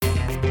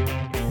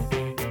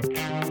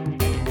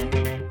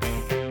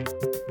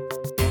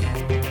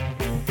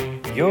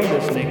You're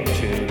listening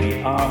to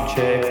the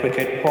Armchair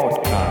Cricket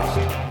Podcast.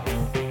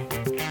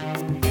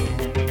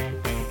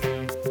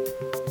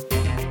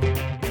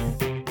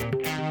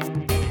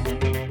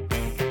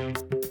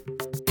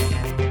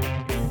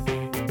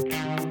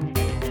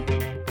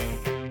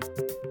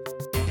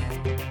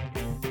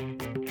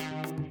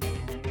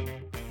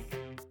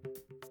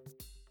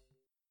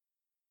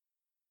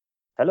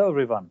 Hello,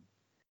 everyone.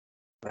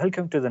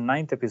 Welcome to the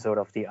 9th episode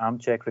of the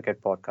Armchair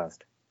Cricket Podcast.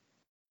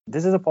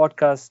 This is a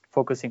podcast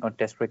focusing on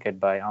Test cricket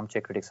by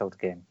Armchair Critic South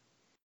Game.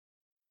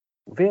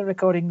 We're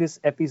recording this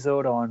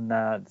episode on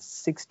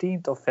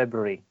 16th of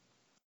February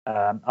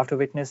after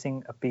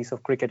witnessing a piece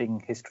of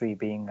cricketing history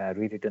being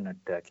rewritten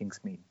at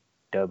Kingsmead,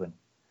 Durban,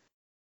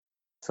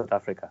 South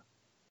Africa.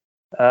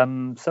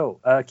 So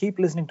keep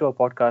listening to our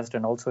podcast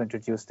and also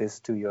introduce this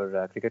to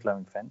your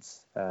cricket-loving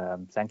friends.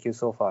 Thank you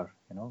so far,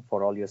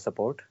 for all your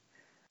support.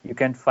 You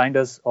can find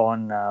us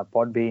on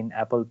Podbean,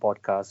 Apple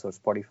Podcasts, or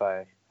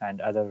Spotify, and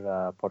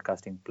other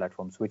podcasting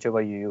platforms,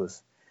 whichever you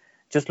use.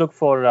 Just look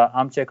for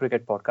Armchair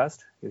Cricket Podcast.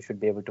 You should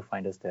be able to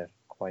find us there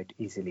quite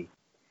easily.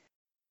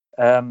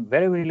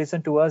 Wherever you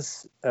listen to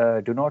us,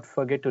 do not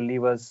forget to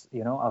leave us,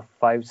 a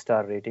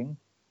 5-star rating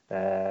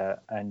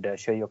and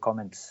share your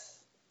comments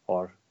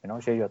or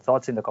share your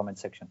thoughts in the comment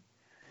section.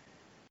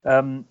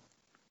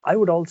 I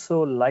would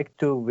also like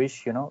to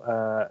wish,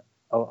 I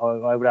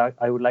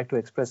would like to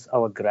express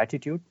our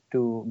gratitude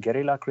to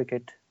Guerrilla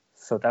Cricket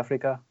South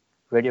Africa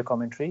radio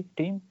commentary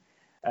team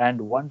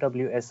and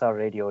 1WSR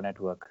Radio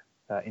Network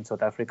in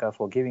South Africa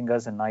for giving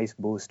us a nice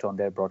boost on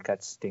their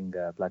broadcasting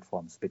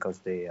platforms, because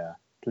they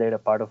played a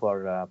part of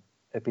our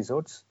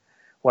episodes,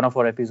 one of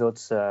our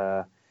episodes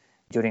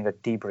during a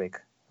tea break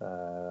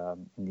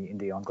in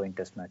the ongoing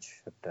test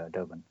match at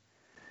Durban.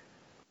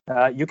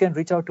 You can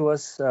reach out to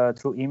us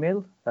through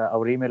email.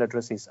 Our email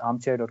address is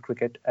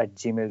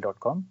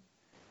armchair.cricket@gmail.com.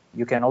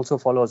 You can also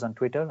follow us on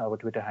Twitter. Our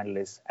Twitter handle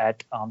is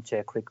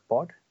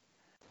 @armchaircrickpod.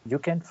 You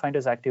can find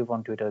us active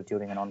on Twitter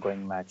during an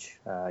ongoing match.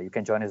 You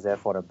can join us there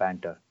for a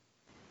banter.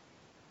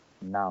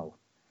 Now,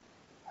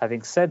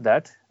 having said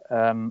that,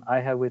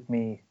 I have with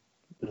me,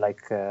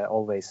 like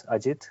always,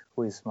 Ajit,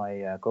 who is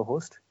my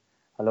co-host.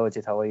 Hello,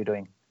 Ajit. How are you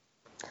doing?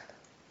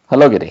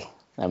 Hello, Giri.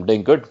 I'm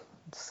doing good.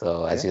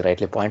 So, as you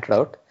rightly pointed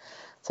out,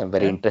 some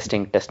very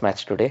interesting test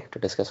match today to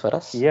discuss for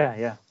us.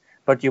 Yeah.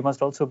 But you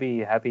must also be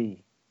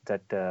happy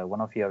that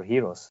one of your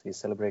heroes is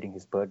celebrating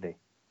his birthday.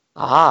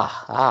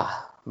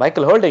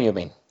 Michael Holding, you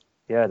mean?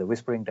 Yeah, the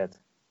Whispering Death.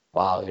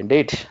 Wow,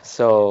 indeed.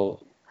 So,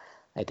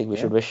 I think we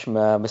should wish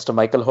Mr.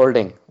 Michael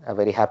Holding a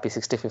very happy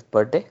 65th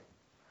birthday.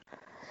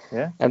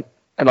 Yeah.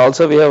 And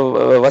also we have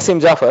Wasim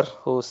Jafar,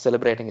 who's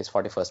celebrating his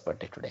 41st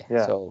birthday today.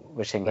 Yeah. So,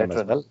 wishing him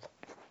as well.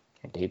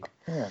 Indeed.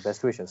 Yeah,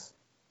 best wishes.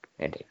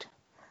 Indeed.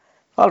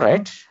 All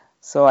right.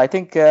 So, I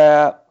think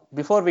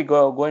before we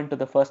go into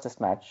the first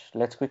test match,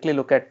 let's quickly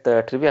look at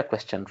the trivia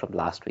question from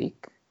last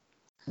week.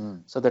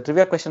 So the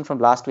trivia question from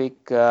last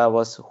week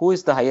was, who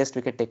is the highest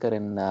wicket taker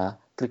in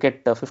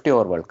cricket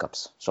 50-over World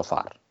Cups so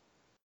far?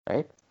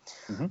 Right?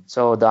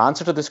 So the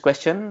answer to this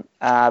question,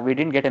 we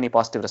didn't get any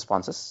positive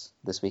responses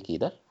this week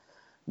either.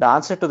 The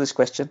answer to this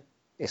question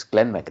is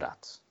Glenn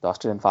McGrath, the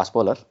Australian fast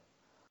bowler,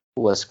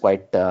 who was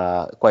quite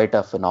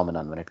a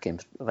phenomenon when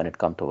it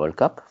come to World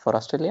Cup for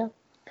Australia.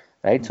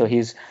 Right? So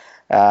he's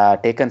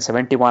taken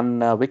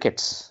 71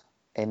 wickets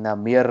in a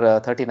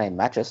mere 39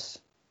 matches,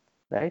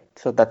 right?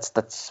 So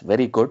that's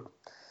very good.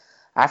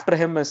 After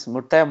him is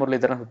Muthaiya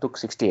Muralidharan, who took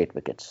 68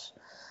 wickets.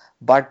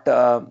 But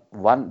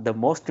the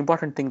most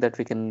important thing that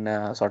we can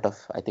I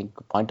think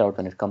point out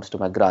when it comes to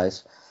McGrath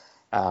is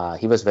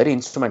he was very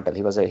instrumental.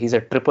 He's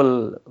a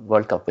triple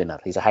World Cup winner.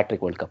 He's a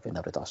hat-trick World Cup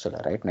winner with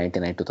Australia, right?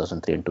 99,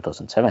 2003, and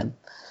 2007.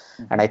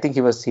 And I think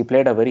he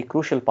played a very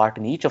crucial part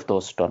in each of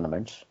those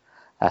tournaments,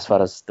 as far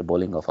as the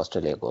bowling of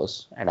Australia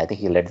goes, and I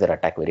think he led their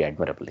attack very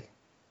admirably.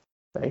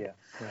 Right? Yeah.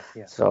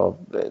 So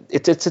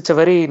it's a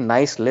very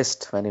nice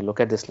list when you look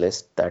at this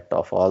list, that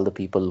of all the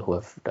people who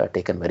have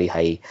taken very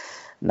high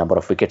number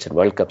of wickets in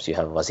World Cups. You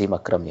have Wasim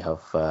Akram, you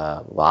have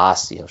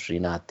Vas, you have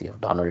Srinath, you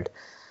have Donald,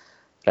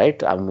 right?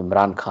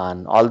 Imran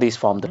Khan. All these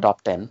form the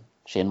top 10.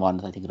 Shane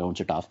Warne, I think,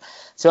 rounds it off.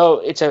 So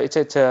it's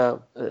a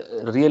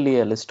really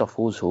a list of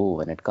who's who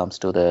when it comes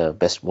to the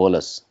best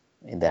bowlers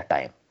in their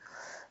time.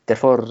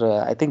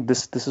 Therefore, I think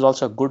this is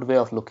also a good way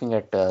of looking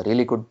at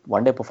really good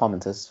one-day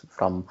performances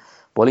from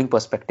bowling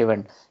perspective.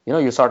 And,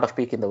 you sort of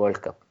peak in the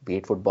World Cup, be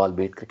it football,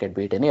 be it cricket,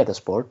 be it any other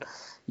sport.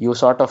 You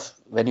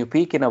when you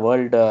peak in a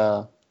world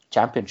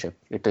championship,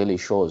 it really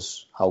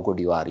shows how good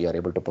you are. You are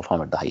able to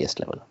perform at the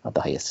highest level, at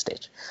the highest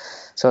stage.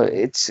 So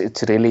it's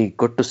really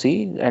good to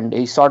see. And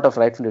he sort of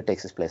rightfully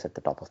takes his place at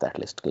the top of that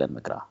list, Glenn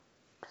McGrath.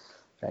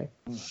 Right?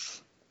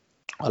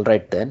 All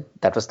right, then.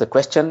 That was the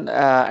question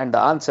and the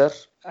answer.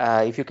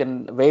 If you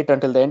can wait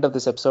until the end of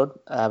this episode,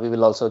 we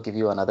will also give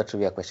you another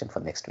trivia question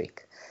for next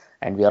week.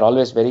 And we are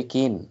always very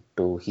keen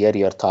to hear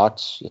your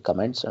thoughts, your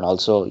comments, and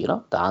also,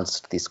 the answers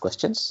to these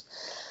questions.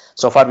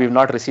 So far, we've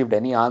not received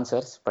any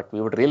answers, but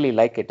we would really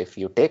like it if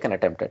you take an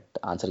attempt at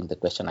answering the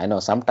question. I know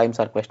sometimes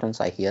our questions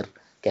I hear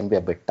can be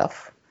a bit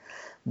tough,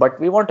 But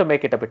we want to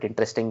make it a bit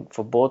interesting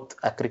for both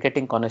a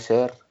cricketing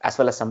connoisseur as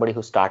well as somebody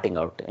who's starting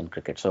out in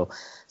cricket. So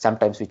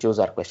sometimes we choose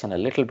our question a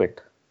little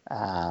bit,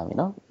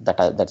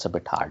 that's a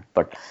bit hard.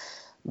 But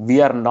we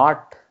are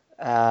not,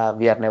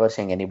 we are never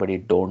saying anybody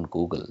don't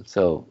Google.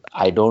 So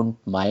I don't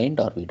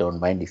mind, or we don't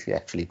mind if you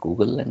actually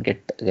Google and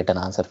get an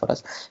answer for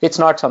us. It's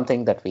not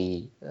something that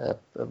we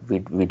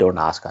don't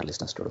ask our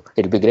listeners to do.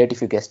 It'd be great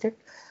if you guessed it,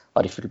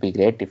 or it would be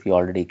great if you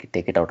already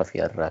take it out of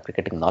your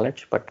cricketing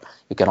knowledge. But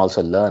you can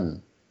also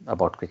learn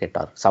about cricket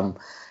or some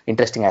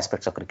interesting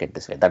aspects of cricket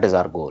this way. That is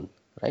our goal,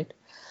 right?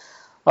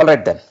 All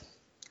right then.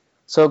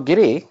 So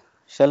Giri,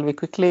 shall we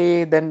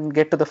quickly then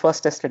get to the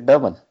first test at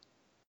Durban?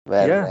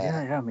 Where,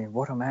 Yeah. I mean,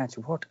 what a match!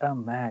 What a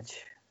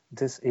match!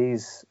 This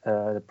is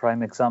the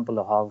prime example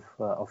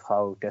of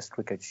how Test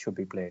cricket should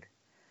be played.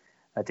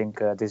 I think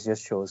this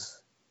just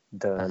shows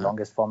the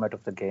longest format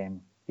of the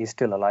game is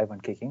still alive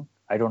and kicking.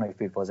 I don't know if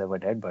it was ever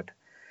dead, but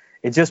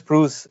it just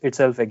proves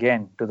itself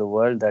again to the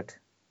world that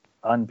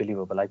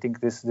unbelievable. I think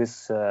I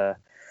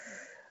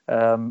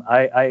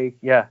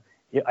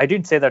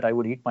didn't say that I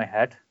would eat my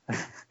hat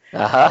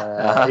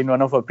in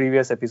one of our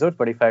previous episodes,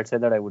 but if I had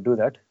said that, I would do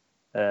that.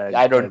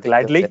 I don't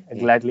gladly, think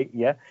gladly,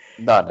 yeah.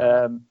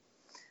 No.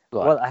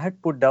 Well, I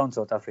had put down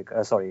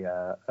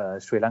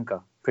Sri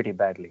Lanka pretty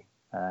badly.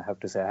 I have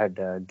to say, I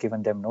had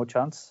given them no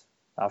chance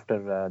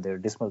after their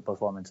dismal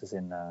performances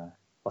in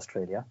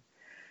Australia.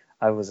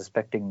 I was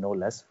expecting no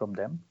less from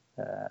them.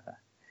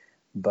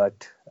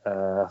 But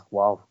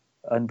wow,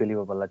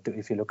 unbelievable.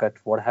 If you look at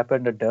what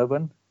happened at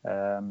Durban,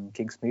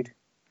 Kingsmead,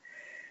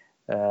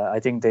 I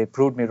think they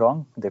proved me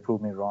wrong. They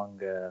proved me wrong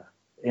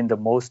in the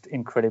most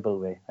incredible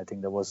way. I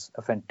think there was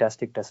a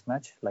fantastic test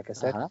match, like I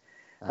said.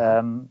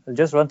 I'll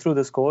just run through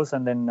the scores,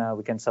 and then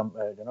we can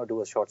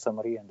do a short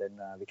summary, and then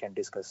we can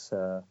discuss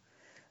the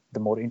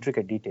more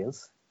intricate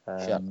details.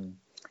 Sure.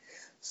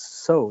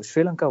 So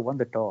Sri Lanka won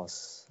the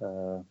toss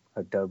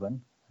at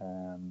Durban,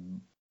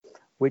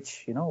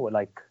 which,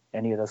 like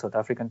any other South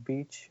African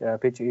pitch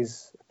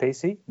is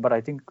pacey. But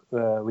I think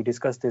we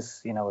discussed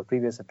this in our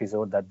previous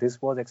episode that this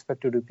was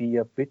expected to be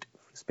a bit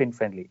spin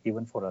friendly,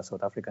 even for a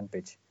South African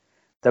pitch.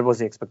 That was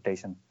the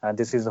expectation. And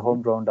this is the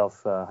home ground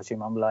of Hashim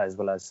Amla as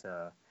well as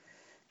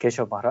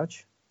Keshav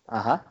Maharaj.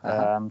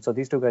 So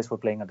these two guys were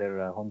playing at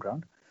their home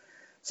ground.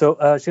 So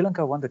Sri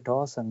Lanka won the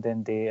toss, and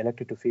then they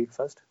elected to field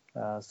first.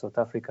 South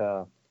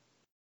Africa,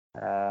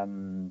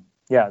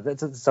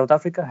 South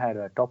Africa had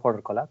a top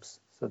order collapse.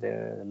 So they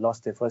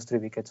lost their first 3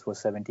 wickets for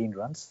 17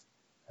 runs.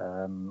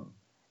 Aiden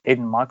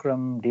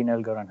Markram, Dean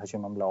Elgar, and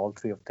Hashim Amla, all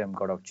three of them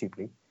got out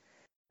cheaply.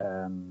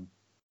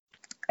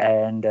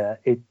 And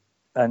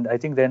I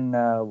think then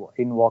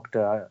in walked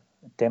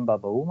Temba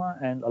Bavuma,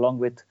 and along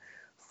with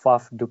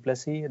Faf du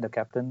Plessis, the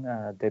captain,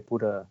 they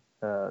put a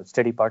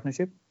steady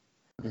partnership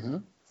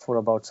for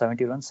about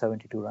 72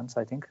 runs,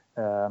 I think,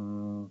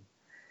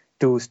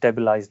 to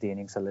stabilize the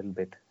innings a little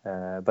bit.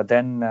 But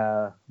then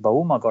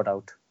Bavuma got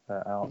out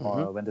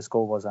when the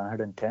score was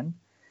 110.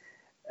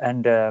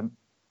 And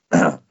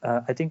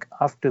I think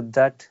after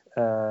that,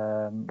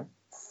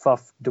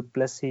 Faf du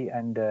Plessis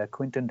and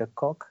Quinton de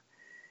Kock,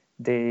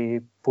 they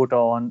put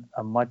on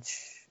a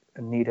much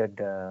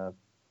needed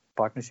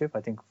partnership.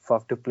 I think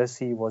Faf du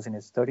Plessis was in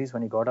his 30s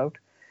when he got out,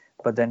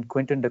 but then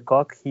Quinton de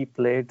Kock, he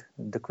played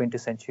the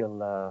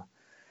quintessential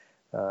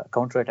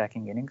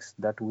counter-attacking innings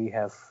that we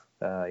have,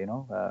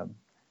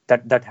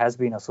 that has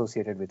been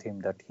associated with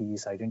him, that he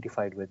is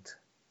identified with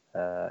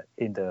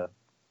in the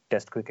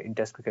Test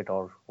cricket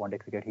or one-day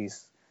cricket.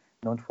 He's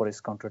known for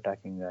his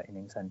counter-attacking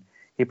innings, and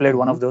he played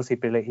one of those. He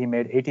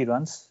made 80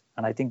 runs,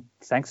 and I think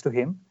thanks to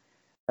him,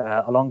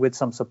 along with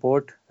some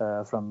support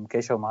from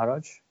Keshav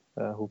Maharaj,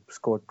 who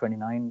scored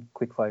 29,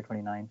 quickfire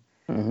 29,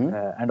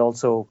 and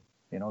also,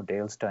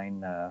 Dale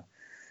Steyn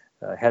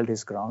held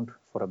his ground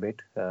for a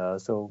bit.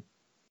 So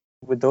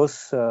with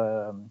those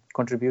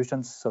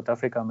contributions, South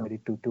Africa made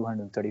it to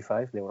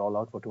 235. They were all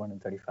out for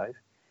 235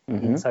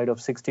 inside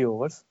of 60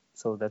 overs.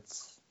 So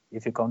that's,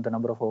 if you count the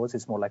number of overs,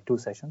 it's more like 2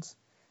 sessions.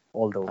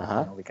 Although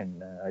we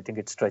can, I think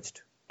it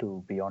stretched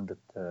to beyond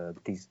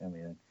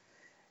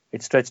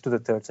it stretched to the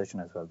third session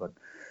as well.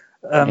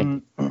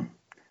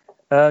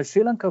 But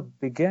Sri Lanka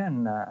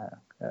began,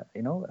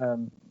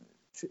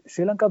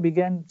 Sri Lanka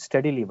began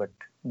steadily, but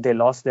they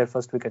lost their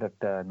first wicket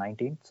at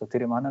 19. So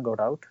Thirimana got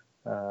out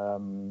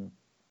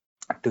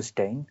to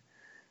Steyn.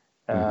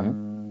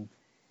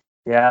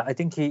 I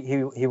think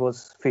he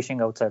was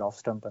fishing outside off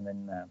stump, and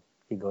then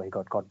he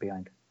got caught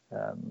behind.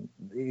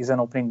 He's an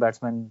opening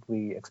batsman.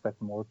 We expect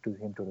more to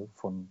him to do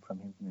from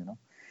him,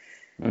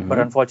 But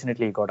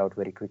unfortunately, he got out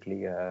very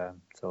quickly.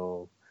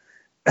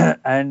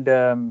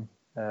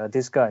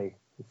 This guy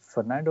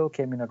Fernando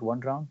came in at one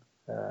round.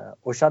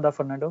 Oshada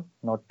Fernando,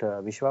 not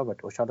Vishwa, but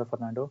Oshada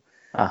Fernando.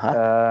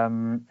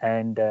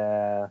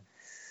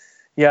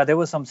 There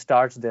were some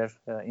starts there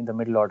in the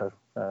middle order.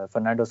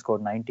 Fernando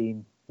scored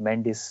 19.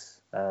 Mendes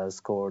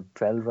scored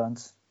 12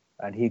 runs,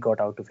 and he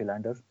got out to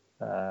Philander.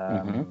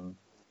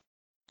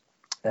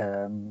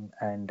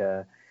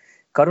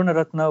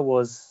 Karunaratne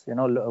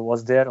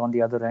was there on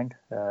the other end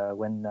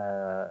when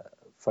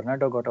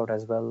Fernando got out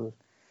as well.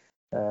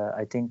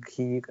 I think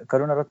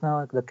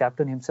Karunaratne, the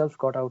captain himself,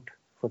 got out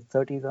for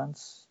 30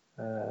 runs.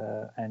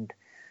 And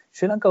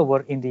Sri Lanka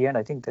were in the end,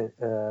 I think,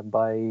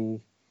 I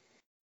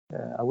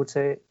would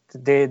say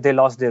they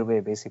lost their way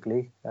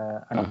basically.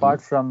 And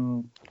apart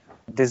from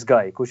this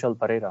guy, Kushal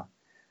Perera,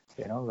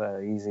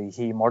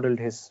 he modeled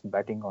his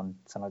batting on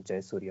Sanath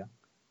Jayasuriya,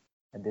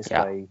 and this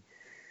guy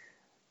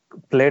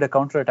played a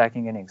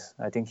counter-attacking innings.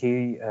 I think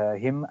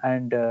him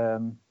and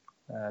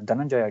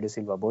Dhananjaya De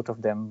Silva, both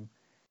of them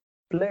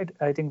played.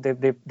 I think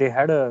they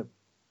had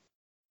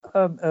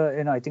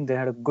I think they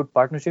had a good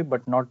partnership,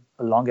 but not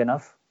long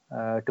enough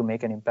to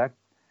make an impact.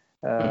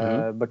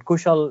 But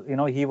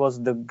Kushal, he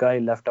was the guy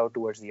left out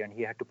towards the end.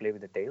 He had to play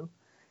with the tail.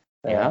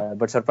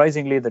 But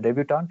surprisingly, the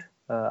debutant,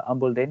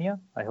 Ambul Denia,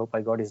 I hope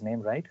I got his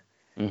name right.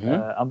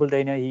 Ambul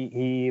Denia,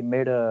 he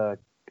made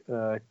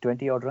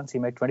 20 odd runs. He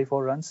made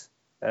 24 runs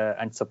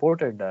and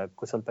supported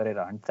Kusal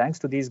Perera. And thanks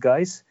to these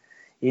guys,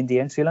 in the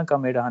end, Sri Lanka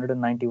made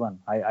 191.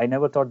 I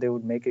never thought they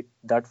would make it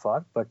that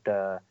far, but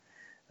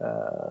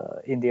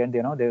in the end,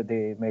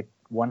 they made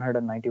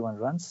 191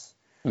 runs.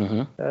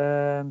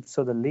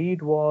 So the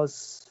lead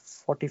was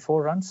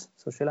 44 runs.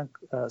 So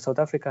South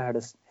Africa had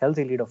a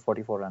healthy lead of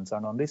 44 runs.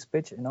 And on this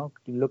pitch,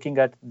 looking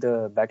at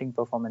the batting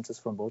performances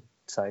from both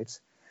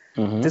sides,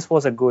 this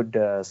was a good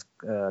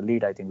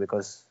lead, I think,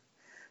 because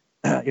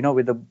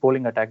with the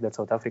bowling attack that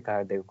South Africa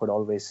had, they could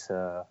always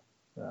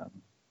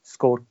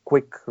score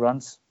quick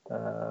runs,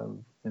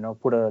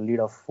 put a lead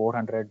of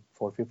 400,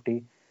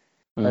 450,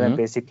 and then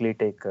basically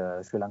take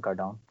Sri Lanka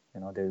down.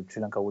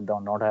 Sri Lanka would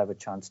not have a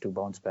chance to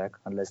bounce back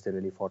unless they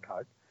really fought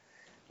hard.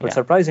 But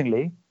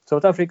surprisingly,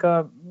 South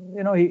Africa,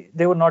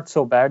 they were not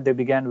so bad. They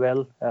began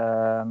well.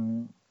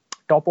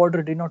 Top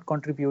order did not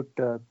contribute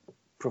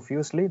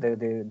profusely.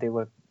 They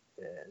were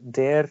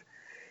there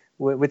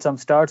with some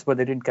starts, but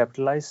they didn't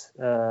capitalize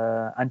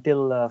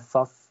until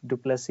Faf du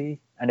Plessis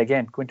and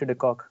again Quinton de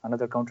Kock,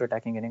 another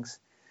counter-attacking innings.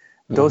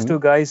 Those two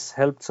guys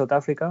helped South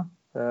Africa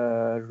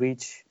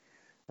reach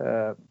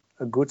a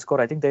good score.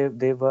 I think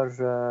they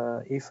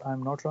were, if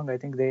I'm not wrong, I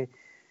think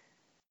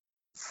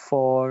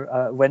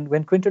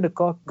when Quinton de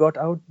Kock got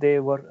out, they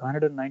were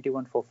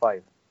 191 for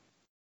 5.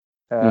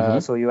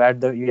 So you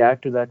add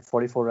to that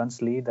 44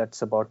 runs lead.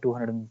 That's about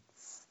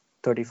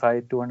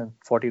 235,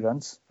 240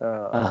 runs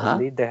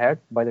lead they had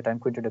by the time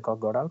Quinton de Kock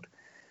got out.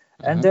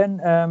 And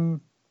then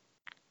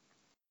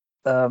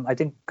I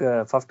think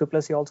Faf du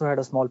Plessis also had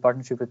a small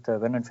partnership with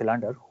Vernon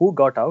Philander, who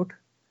got out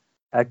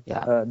at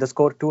the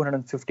score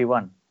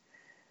 251.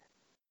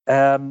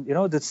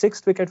 The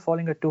sixth wicket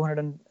falling at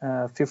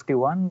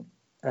 251.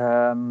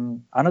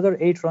 Another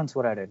 8 runs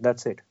were added.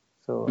 That's it.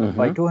 So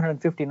by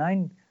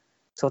 259,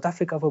 South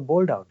Africa were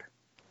bowled out.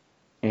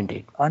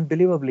 Indeed.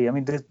 Unbelievably. I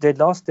mean, they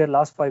lost their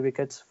last 5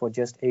 wickets for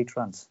just 8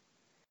 runs.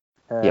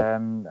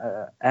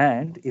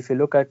 And if you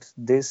look at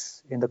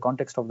this in the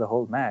context of the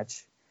whole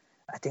match,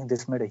 I think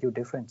this made a huge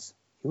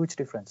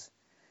difference.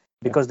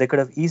 Because they could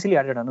have easily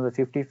added another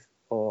 50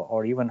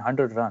 or even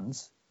 100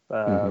 runs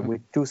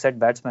with 2 set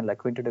batsmen like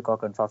Quinton de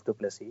Kock and Faf du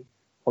Plessis.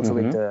 Also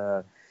with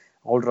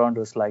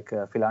all-rounders like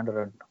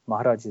Philander and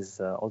Maharaj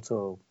is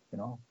also,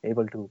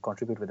 able to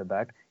contribute with the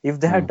bat. If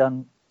they had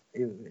done,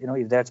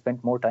 if they had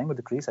spent more time with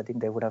the crease, I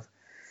think they would have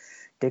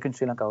taken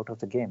Sri Lanka out of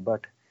the game.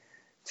 But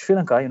Sri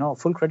Lanka,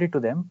 full credit to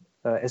them,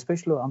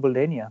 especially Ambul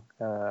Denia.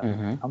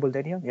 Ambul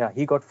Denia,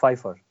 he got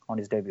 5 on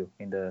his debut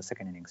in the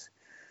second innings.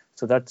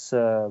 So that's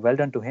well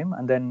done to him.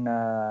 And then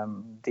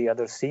the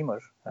other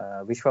seamer,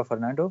 Vishwa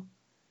Fernando,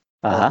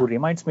 who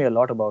reminds me a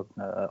lot of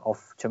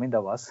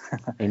Chaminda Was.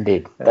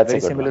 Indeed. That's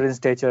very similar in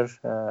stature,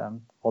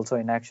 also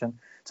in action.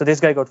 So this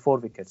guy got 4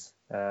 wickets.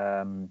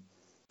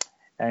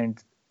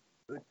 And,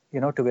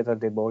 together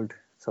they bowled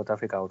South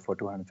Africa out for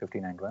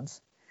 259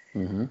 runs.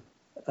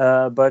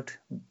 But,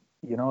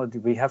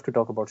 we have to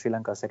talk about Sri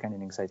Lanka's second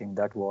innings. I think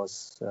that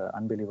was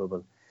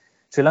unbelievable.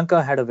 Sri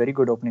Lanka had a very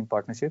good opening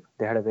partnership.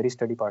 They had a very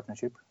steady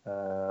partnership.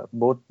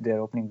 Both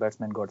their opening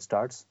batsmen got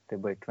starts. They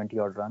made 20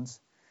 odd runs.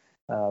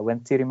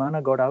 When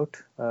Thirimana got out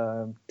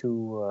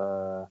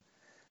to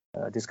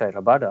this guy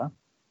Rabada,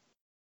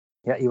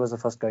 he was the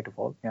first guy to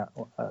fall.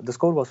 The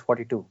score was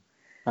 42.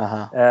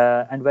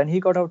 And when he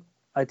got out,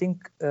 I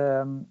think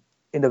in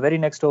the very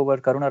next over,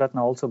 Karunaratne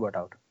also got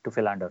out to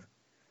Philander.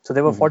 So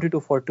they were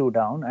 42 for 2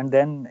 down, and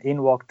then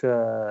in walked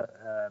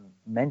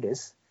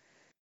Mendes,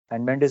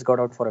 and Mendes got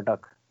out for a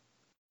duck.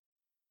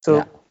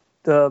 So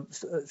the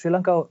Sri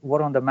Lanka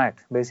were on the mat,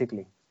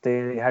 basically.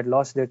 They had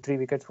lost their 3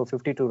 wickets for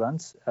 52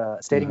 runs,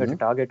 staring at a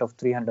target of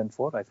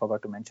 304. I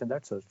forgot to mention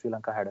that. So Sri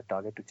Lanka had a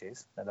target to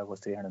chase, and that was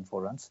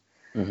 304 runs.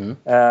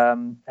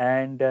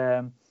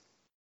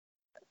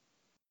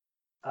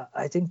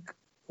 I think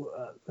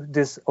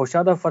this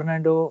Oshada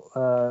Fernando,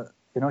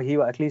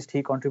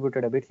 he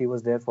contributed a bit. He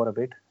was there for a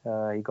bit.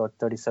 He got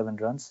 37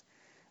 runs.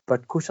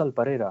 But Kushal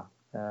Perera,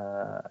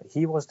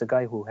 he was the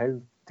guy who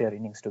held their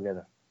innings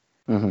together.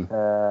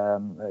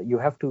 You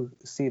have to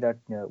see that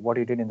what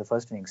he did in the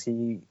first innings.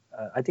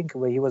 I think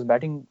he was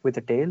batting with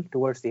a tail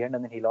towards the end,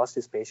 and then he lost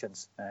his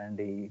patience, and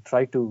he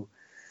tried to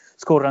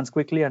score runs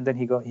quickly, and then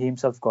he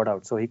himself got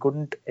out, so he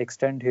couldn't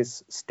extend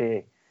his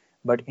stay.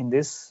 But in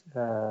this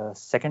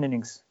second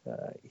innings,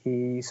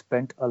 he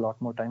spent a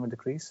lot more time at the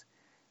crease,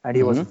 and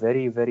he was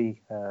very,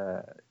 very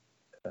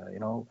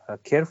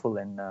careful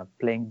in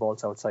playing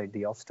balls outside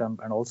the off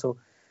stump, and also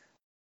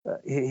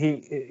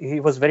he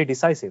was very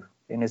decisive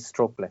in his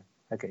stroke play.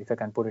 Okay, if I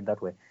can put it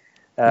that way.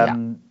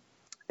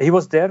 He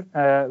was there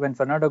when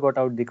Fernando got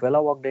out.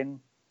 Dikwela walked in.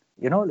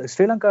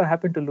 Sri Lanka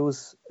happened to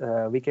lose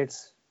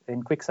wickets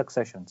in quick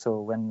succession.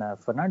 So when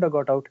Fernando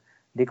got out,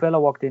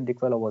 Dikwela walked in.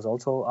 Dikwela was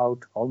also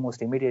out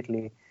almost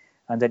immediately,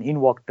 and then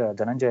in walked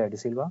Dhananjaya de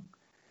Silva.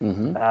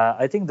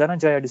 I think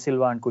Dhananjaya de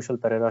Silva and Kushal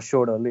Perera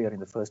showed earlier in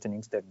the first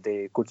innings that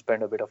they could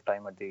spend a bit of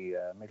time at the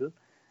middle.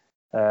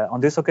 On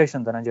this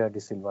occasion, Dhananjaya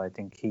de Silva, I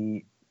think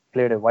he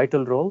played a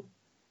vital role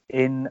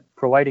in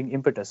providing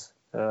impetus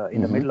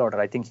in the middle order.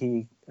 I think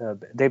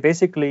they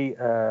basically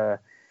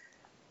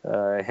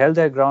held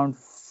their ground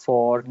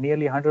for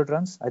nearly 100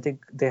 runs. I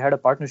think they had a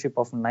partnership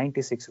of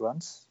 96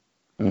 runs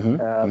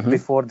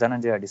before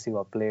Dhananjaya de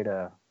Silva played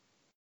a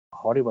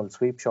horrible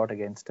sweep shot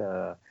against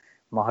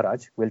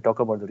Maharaj. We'll talk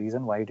about the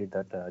reason why he did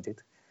that, Ajit.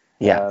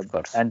 Of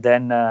course. And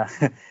then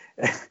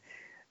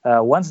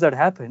once that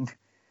happened,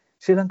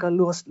 Sri Lanka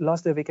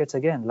lost their wickets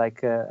again.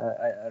 Like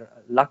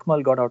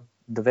Lakmal got out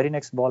the very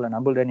next ball, and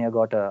Ambul Renia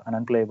got an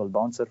unplayable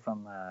bouncer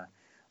from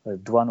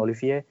Dwan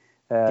Olivier.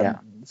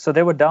 So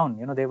they were down.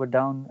 They were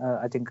down.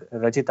 I think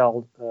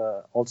Rajita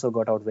also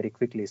got out very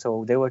quickly.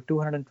 So they were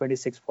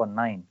 226 for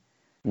 9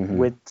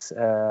 with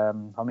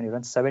how many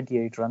runs?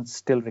 78 runs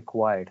still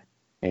required.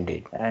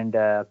 Indeed. And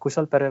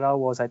Kushal Perera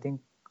was, I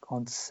think,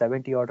 on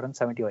 70 or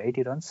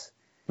 80 runs.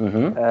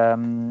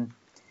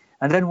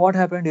 And then what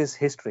happened is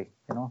history.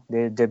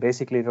 They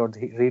basically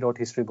rewrote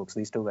history books,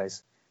 these two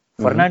guys.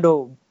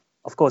 Fernando,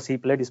 of course, he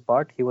played his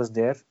part. He was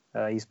there.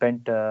 He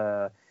spent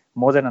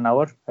more than an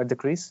hour at the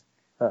crease,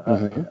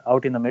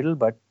 out in the middle,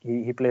 but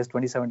he placed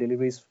 27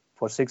 deliveries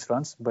for 6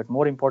 runs. But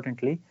more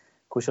importantly,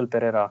 Kushal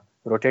Perera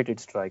rotated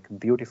strike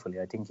beautifully.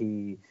 I think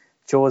he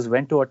chose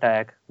when to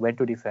attack, when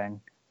to defend,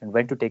 and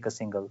when to take a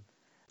single.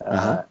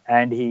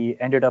 And he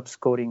ended up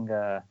scoring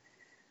a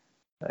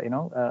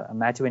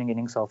match-winning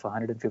innings of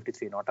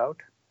 153 not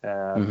out.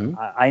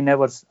 I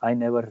never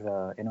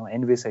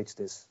envisaged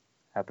this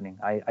happening.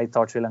 I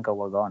thought Sri Lanka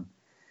were gone,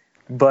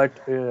 but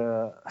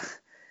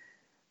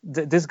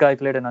this guy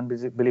played an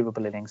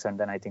unbelievable innings, and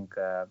then I think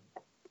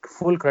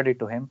full credit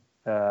to him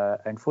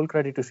and full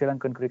credit to Sri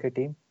Lankan cricket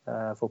team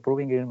for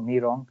proving me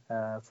wrong,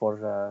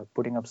 for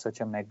putting up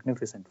such a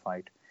magnificent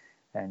fight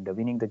and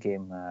winning the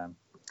game,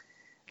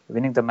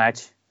 winning the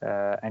match.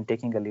 And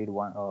taking a lead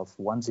of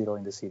 1-0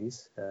 in the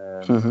series.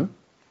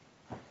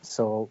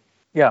 So,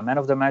 man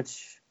of the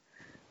match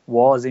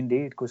was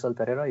indeed Kushal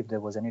Perera, if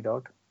there was any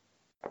doubt.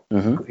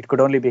 It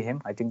could only be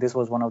him. I think this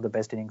was one of the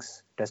best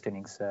test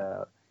innings,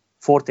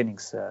 fourth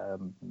innings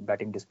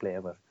batting display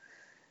ever.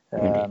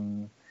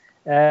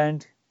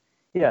 And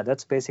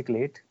that's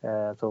basically it.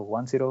 So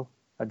 1-0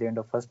 at the end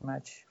of first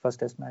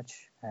test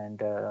match, and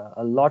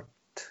a lot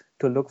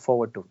to look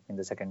forward to in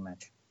the second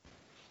match.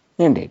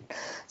 Indeed.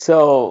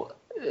 So,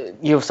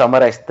 you've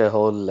summarized the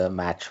whole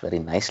match very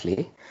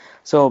nicely.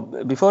 So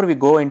before we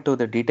go into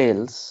the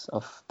details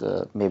of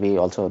maybe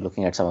also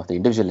looking at some of the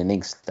individual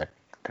innings that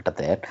are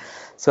there.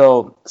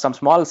 So some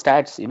small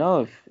stats,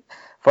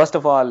 first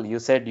of all, you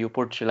said you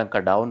put Sri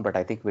Lanka down, but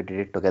I think we did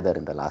it together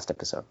in the last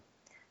episode,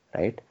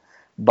 right?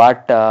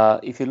 But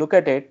if you look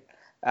at it,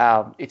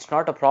 it's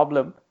not a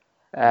problem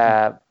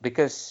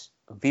because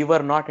we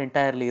were not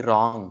entirely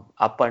wrong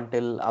up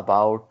until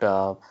about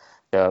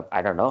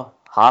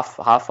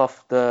half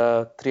of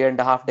the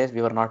 3.5 days.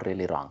 We were not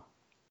really wrong,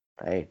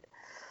 right?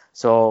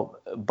 So,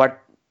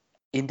 but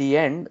in the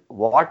end,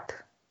 what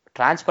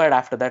transpired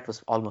after that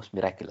was almost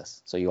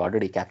miraculous. So you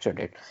already captured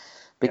it,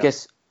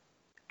 because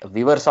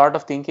we were sort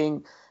of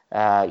thinking,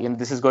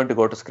 this is going to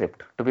go to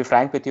script. To be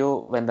frank with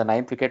you, when the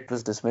 9th wicket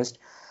was dismissed,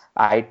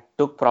 I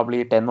took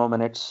probably 10 more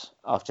minutes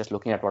of just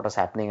looking at what was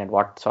happening and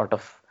what sort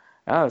of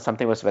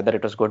whether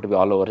it was going to be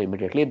all over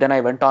immediately. Then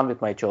I went on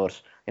with my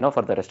chores,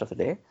 for the rest of the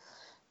day.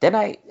 Then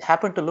I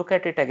happened to look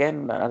at it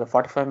again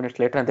 45 minutes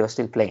later, and they were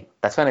still playing.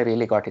 That's when I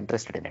really got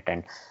interested in it,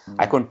 and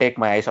I couldn't take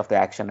my eyes off the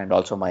action and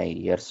also my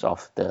ears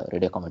off the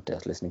radio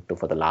commentators listening to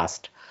for the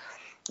last,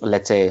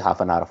 let's say, half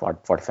an hour or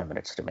 45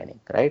 minutes remaining,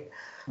 right?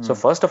 So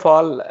first of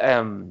all,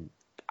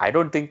 I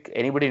don't think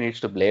anybody needs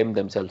to blame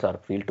themselves or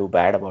feel too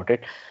bad about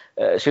it.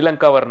 Sri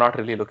Lanka were not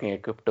really looking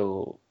equipped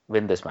to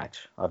win this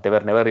match, or they were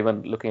never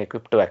even looking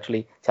equipped to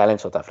actually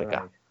challenge South Africa.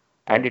 Right.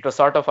 And it was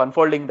sort of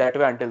unfolding that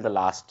way until the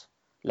last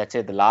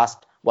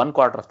 1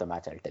 quarter of the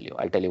match.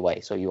 I'll tell you why.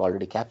 So you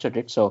already captured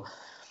it. So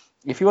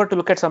if you were to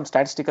look at some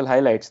statistical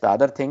highlights, the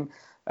other thing,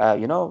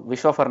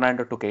 Vishwa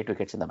Fernando took 8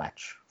 wickets in the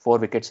match, 4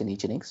 wickets in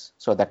each innings.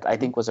 So that I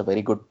think was a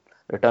very good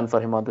return for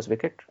him on this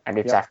wicket. And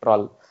it's after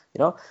all,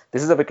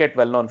 this is a wicket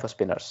well known for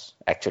spinners,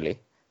 actually.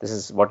 This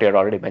is what you had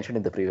already mentioned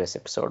in the previous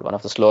episode, one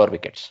of the slower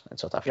wickets in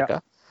South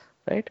Africa,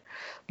 right?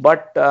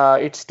 But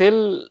it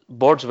still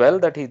bodes well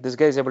that this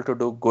guy is able to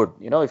do good.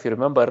 If you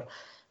remember,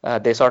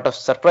 they sort of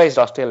surprised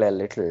Australia a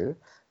little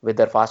with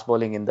their fast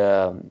bowling in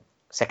the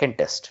second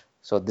test.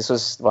 So this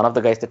was one of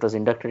the guys that was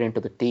inducted into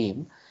the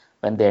team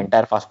when the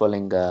entire fast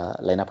bowling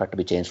lineup had to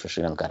be changed for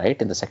Sri Lanka, right,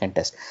 in the second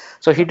test.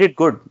 So he did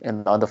good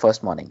on the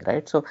first morning,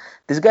 right? So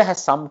this guy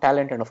has some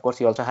talent, and of course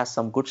he also has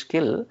some good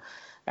skill,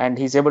 and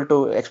he's able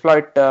to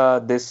exploit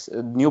this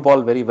new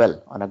ball very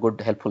well on a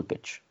good, helpful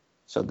pitch.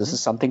 So this is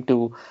something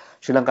to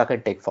Sri Lanka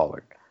can take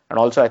forward. And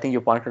also, I think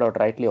you pointed out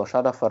rightly,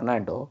 Oshada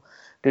Fernando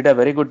did a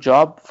very good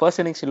job. First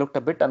innings he looked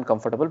a bit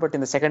uncomfortable, but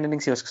in the second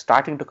innings he was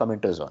starting to come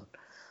into his own.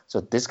 So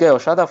this guy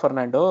Oshada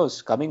Fernando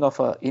is coming off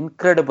an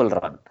incredible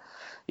run.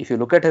 If you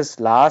look at his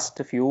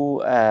last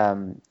few,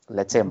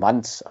 let's say,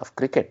 months of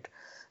cricket,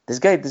 this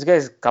guy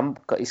is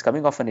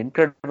coming off an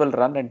incredible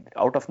run, and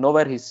out of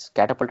nowhere he's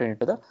catapulted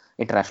into the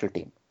international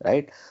team,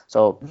 right?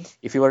 So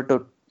if you were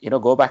to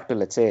go back to,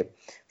 let's say,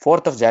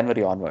 4th of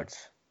January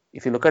onwards,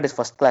 if you look at his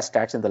first class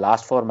stats in the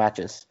last 4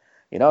 matches,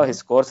 his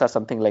scores are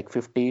something like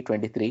 50,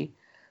 23,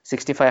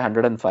 65,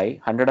 105,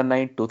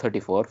 109,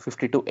 234,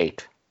 52,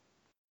 8.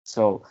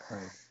 So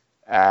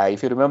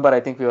if you remember, I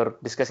think we were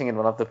discussing in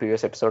one of the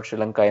previous episodes, Sri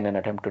Lanka, in an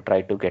attempt to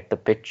try to get the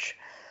pitch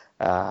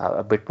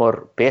a bit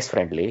more pace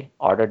friendly,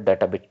 ordered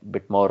that a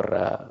bit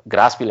more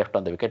grass be left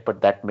on the wicket,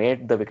 but that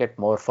made the wicket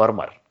more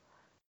firmer.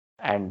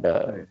 And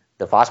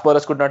the fast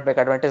bowlers could not make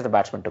advantage, the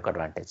batsmen took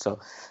advantage. So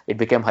it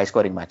became high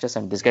scoring matches,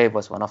 and this guy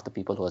was one of the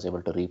people who was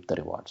able to reap the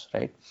rewards,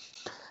 right?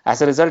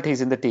 As a result,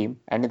 he's in the team,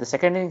 and in the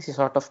second innings, he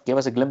sort of gave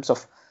us a glimpse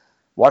of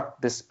what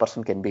this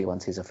person can be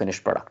once he's a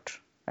finished product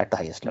at the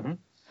highest level.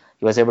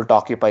 He was able to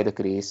occupy the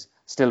crease,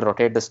 still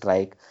rotate the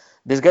strike.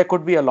 This guy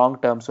could be a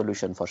long-term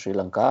solution for Sri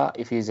Lanka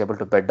if he is able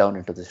to bed down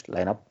into this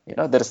lineup.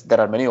 There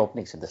are many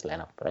openings in this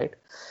lineup, right?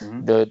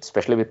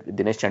 Especially with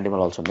Dinesh Chandimal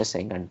also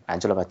missing and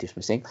Angelo Matthews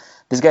missing.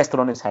 This guy has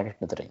thrown his hand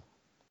into the ring.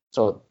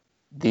 So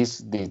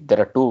there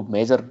are 2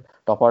 major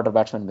top-order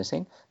batsmen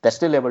missing. They're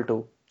still able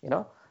to,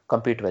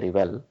 compete very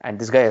well, and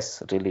this guy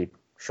has really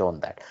shown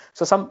that.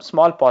 So some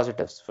small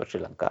positives for Sri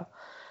Lanka.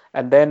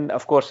 And then,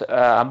 of course,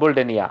 Ambul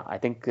Denia. I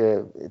think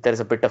there is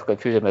a bit of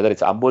confusion whether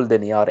it's Ambul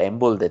Denia or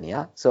Embul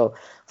Denia. So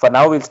for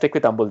now, we'll stick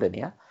with Ambul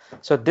Denia.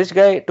 So this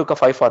guy took a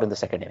 5-4 in the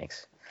second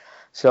innings.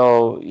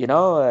 So,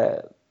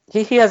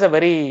 he has a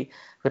very,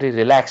 very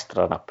relaxed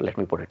run-up, let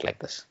me put it like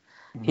this.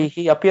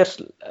 He appears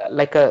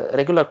like a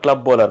regular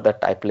club bowler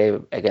that I play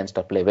against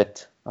or play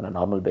with on a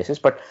normal basis.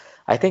 But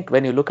I think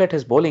when you look at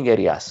his bowling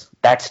areas,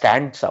 that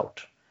stands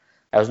out.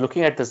 I was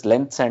looking at his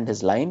lengths and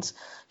his lines.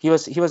 He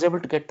was able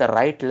to get the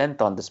right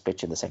length on this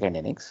pitch in the second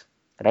innings.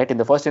 Right, in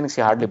the first innings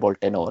he hardly bowled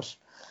 10 overs,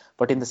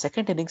 but in the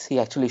second innings he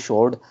actually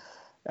showed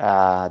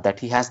that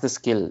he has the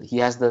skill. He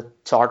has the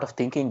sort of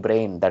thinking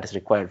brain that is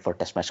required for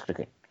Test match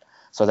cricket.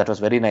 So that was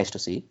very nice to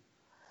see,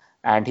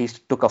 and he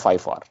took a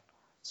 5-4.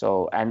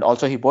 So, and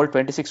also he bowled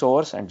 26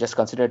 overs and just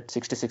considered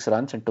 66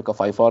 runs and took a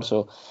 5-4.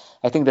 So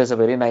I think there's a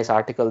very nice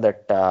article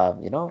that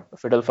Andrew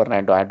Fidel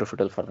Fernando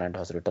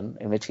has written,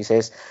 in which he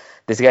says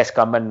this guy has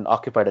come and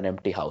occupied an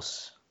empty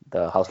house.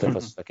 The house that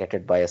was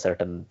vacated by a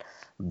certain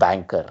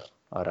banker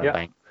or a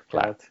bank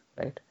flat,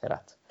 right?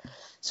 Herat.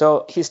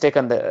 So he's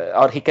taken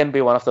he can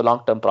be one of the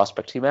long-term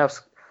prospects. He may have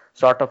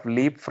sort of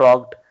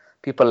leapfrogged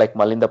people like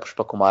Malinda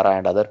Pushpakumara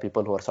and other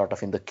people who are sort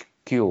of in the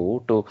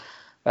queue to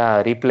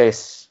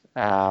replace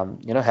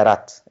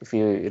Herat. If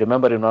you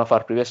remember in one of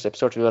our previous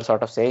episodes, we were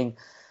sort of saying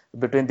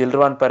between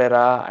Dilruwan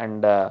Pereira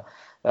and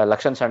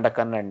Lakshan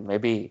Sandakan and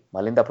maybe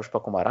Malinda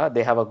Pushpakumara,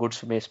 they have a good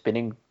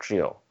spinning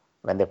trio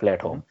when they play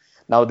at home.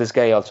 Now this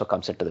guy also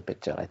comes into the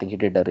picture. I think he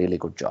did a really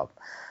good job.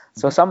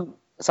 So some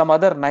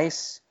other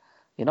nice,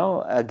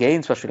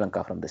 gains for Sri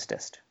Lanka from this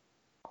test.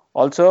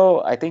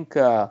 Also, I think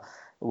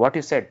what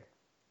you said,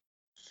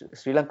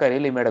 Sri Lanka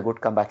really made a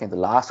good comeback in the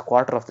last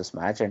quarter of this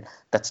match, and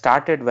that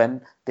started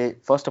when they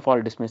first of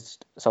all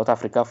dismissed South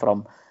Africa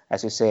from,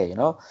 as you say,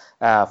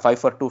 5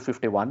 for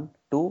 251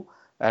 to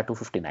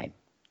 259.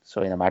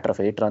 So in a matter of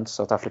 8 runs,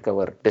 South Africa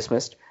were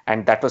dismissed,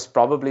 and that was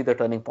probably the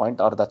turning point,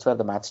 or that's where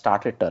the match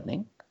started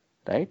turning,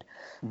 right?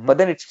 But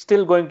then it's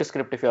still going to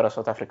script if you're a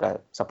South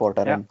Africa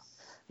supporter, and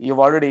you've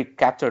already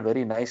captured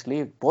very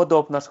nicely. Both the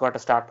openers got a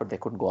start, but they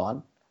couldn't go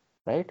on,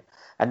 right?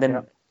 And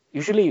then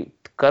usually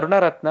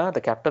Karunaratne,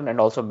 the captain, and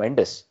also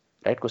Mendes,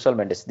 right? Kusal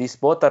Mendes, these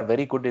both are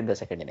very good in the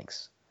second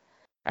innings.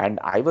 And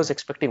I was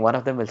expecting one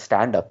of them will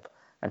stand up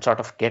and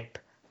sort of get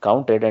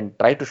counted and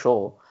try to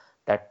show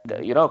that,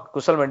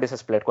 Kusal Mendes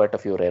has played quite a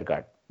few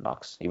rearguard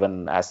knocks.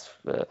 Even as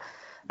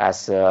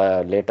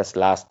late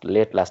last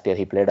year,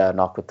 he played a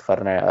knock with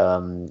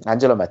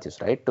Angelo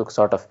Matthews, right? To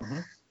sort of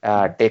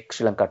take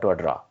Sri Lanka to a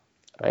draw,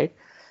 right?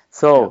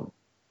 So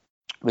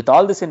with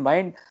all this in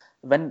mind,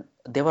 when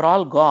they were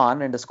all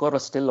gone and the score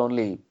was still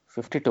only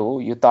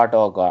 52, you thought,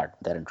 oh God,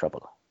 they're in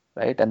trouble,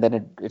 right? And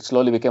then it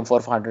slowly became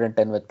 4 for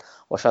 110 with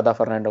Oshada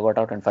Fernando got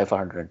out and 5 for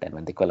 110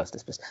 when Nicholas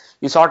dismissed.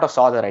 You sort of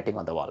saw the writing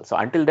on the wall. So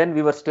until then,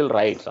 we were still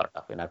right, sort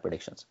of, in our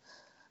predictions.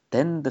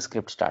 Then the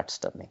script starts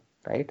turning,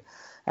 right?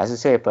 As you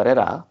say,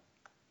 Pereira,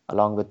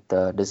 along with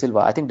De Silva,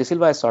 I think De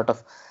Silva is sort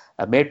of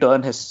made to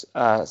earn his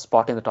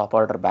spot in the top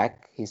order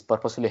back. He's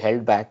purposely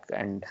held back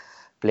and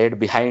played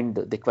behind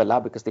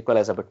Dikwella because Dikwella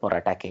is a bit more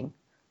attacking.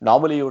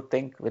 Normally, you would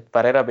think with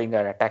Pereira being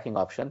an attacking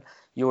option,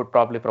 you would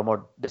probably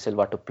promote De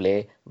Silva to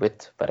play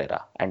with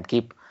Pereira and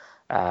keep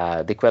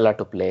Dikwella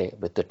to play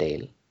with the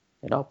tail.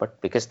 But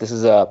because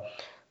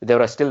there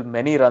were still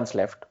many runs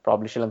left,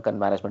 probably Sri Lankan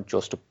management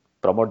chose to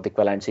promote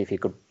Dikwella and see if he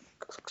could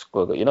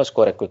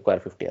score a quick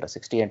 50 or a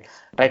 60 and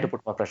try to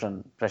put more pressure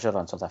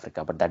on South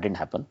Africa, but that didn't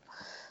happen.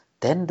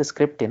 Then the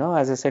script,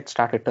 as I said,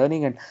 started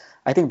turning, and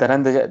I think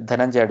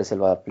Dhananjaya De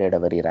Silva played a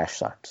very rash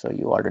shot. So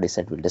you already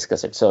said we'll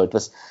discuss it. So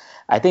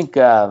I think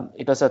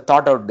it was a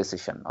thought-out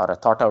decision or a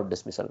thought-out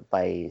dismissal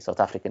by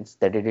South Africans.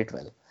 They did it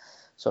well.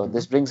 So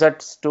this brings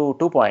us to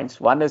 2 points.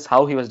 One is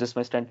how he was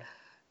dismissed and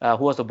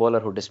who was the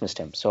bowler who dismissed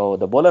him. So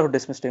the bowler who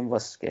dismissed him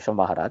was Keshav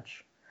Maharaj.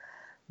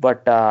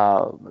 But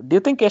do you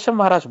think Keshav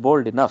Maharaj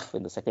bowled enough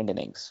in the second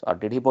innings, or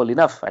did he bowl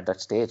enough at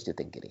that stage, do you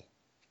think, Giri?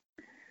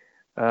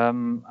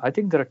 I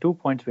think there are 2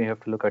 points we have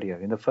to look at here.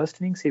 In the first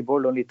innings, he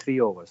bowled only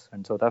 3 overs,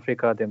 and South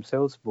Africa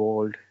themselves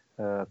bowled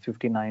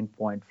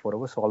 59.4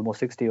 overs, so almost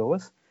 60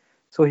 overs.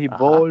 So he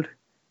bowled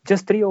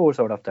just 3 overs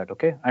out of that,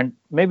 okay? And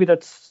maybe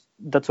that's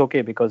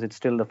okay because it's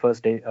still the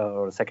first day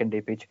or second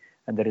day pitch,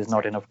 and there is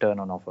not enough turn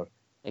on offer.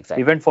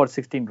 Exactly. He went for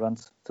 16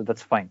 runs, so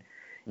that's fine.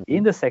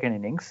 In the second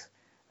innings,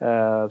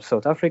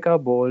 South Africa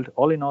bowled,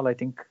 all in all, I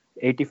think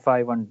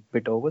 85 and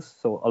bit overs,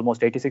 so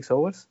almost 86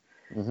 overs.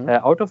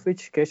 Out of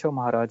which Keshav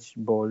Maharaj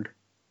bowled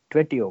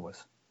 20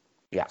 overs.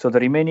 Yeah. So the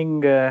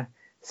remaining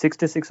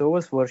 66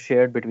 overs were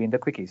shared between the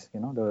quickies,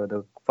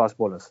 the fast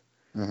bowlers.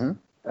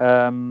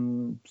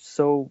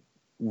 So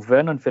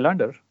Vernon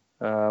Philander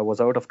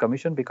was out of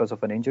commission because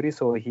of an injury,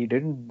 so he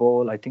didn't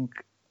bowl, I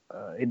think,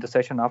 in the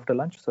session after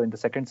lunch. So in the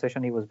second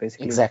session, he was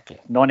basically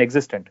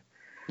non-existent.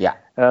 Yeah.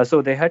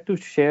 So they had to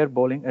share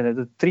bowling,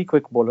 the 3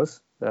 quick bowlers,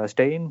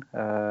 Steyn,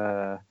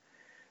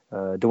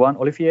 Duan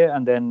Olivier,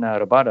 and then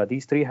Rabada.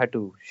 These 3 had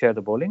to share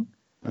the bowling.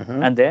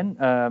 And then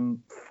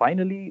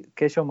finally,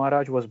 Keshav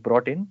Maharaj was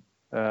brought in,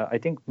 I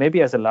think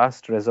maybe as a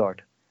last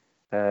resort.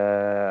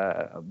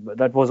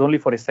 That was only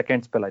for his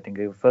second spell, I think.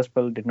 His first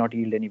spell did not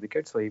yield any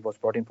wickets, so he was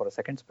brought in for a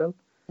second spell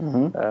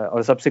or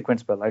a subsequent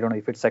spell. I don't know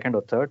if it's second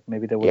or third.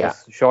 Maybe there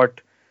was a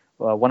short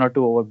 1 or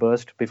 2 over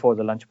burst before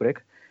the lunch break.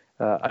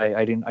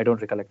 I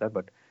don't recollect that.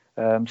 But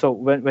so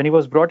when he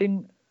was brought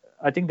in,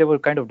 I think they were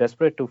kind of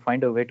desperate to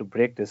find a way to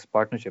break this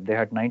partnership. They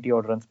had 90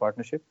 odd runs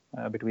partnership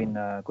between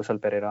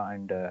Kusal Pereira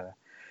and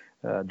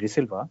De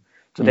Silva.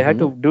 So they had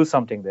to do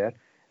something there.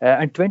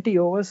 And 20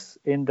 overs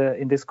in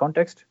this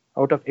context,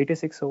 out of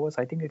 86 overs,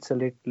 I think it's a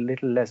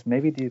little less.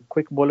 Maybe the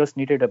quick bowlers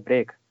needed a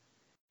break.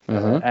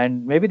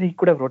 And maybe he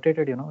could have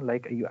rotated,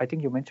 I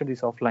think you mentioned this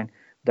offline,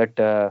 that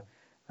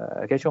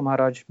Keshav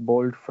Maharaj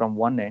bowled from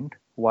one end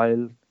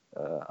while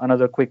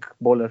another quick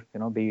bowler,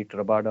 be it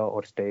Rabada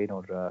or Steyn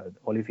or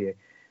Olivier,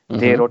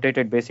 they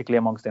rotated basically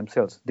amongst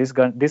themselves. This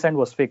end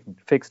was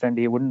fixed, and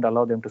he wouldn't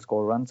allow them to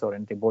score runs or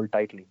anything, bowl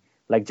tightly,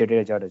 like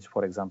Jadeja Jadeja,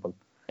 for example.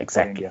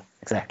 Exactly.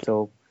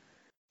 So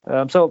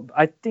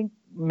I think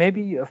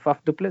maybe Faf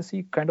du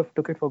Plessis kind of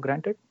took it for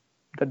granted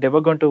that they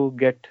were going to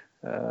get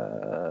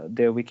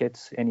their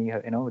wickets.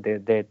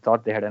 They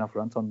thought they had enough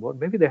runs on board.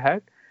 Maybe they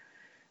had.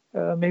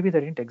 Maybe they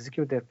didn't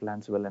execute their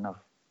plans well enough.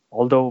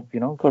 Although,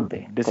 could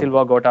be. De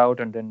Silva got out,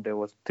 and then there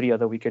was 3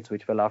 other wickets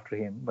which fell after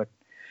him. But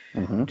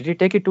did he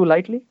take it too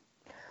lightly?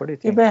 What do you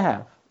think? He may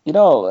have.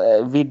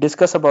 We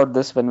discuss about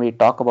this when we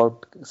talk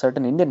about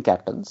certain Indian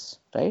captains,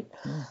 right?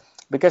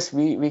 Because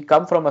we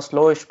come from a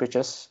slowish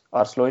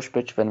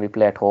pitch when we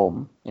play at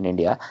home in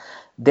India.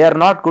 They are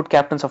not good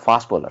captains of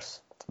fast bowlers.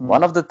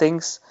 One of the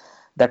things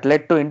that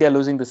led to India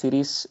losing the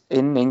series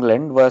in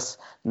England was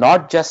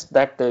not just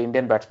that the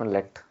Indian batsmen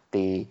let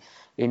the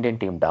Indian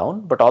team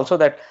down, but also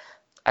that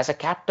as a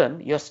captain,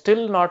 you're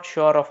still not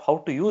sure of how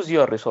to use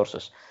your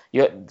resources.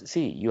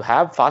 You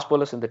have fast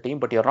bowlers in the team,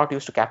 but you're not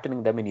used to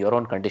captaining them in your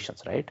own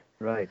conditions, right?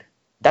 Right.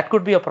 That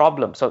could be a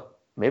problem. So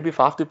maybe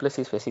Faf du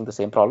Plessis is facing the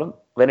same problem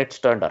when it's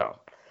turned around.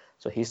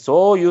 So he's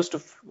so used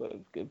to,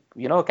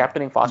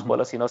 captaining fast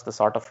bowlers. He knows the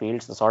sort of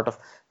fields, the sort of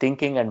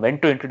thinking, and when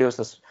to introduce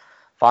this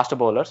faster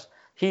bowlers.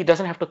 He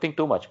doesn't have to think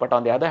too much. But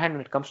on the other hand,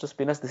 when it comes to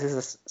spinners, this is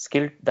a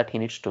skill that he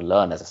needs to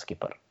learn as a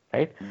skipper,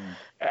 right?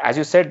 As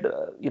you said,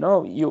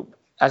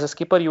 as a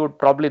skipper, you would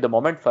probably, the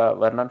moment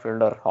Vernon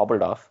Philander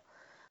hobbled off,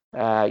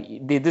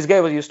 this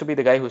guy used to be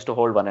the guy who used to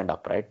hold one end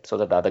up, right? So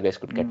that the other guys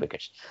could get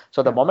wickets.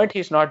 So the moment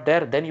he's not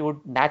there, then you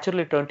would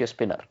naturally turn to a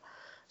spinner.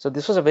 So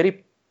this was a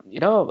very,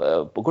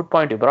 a good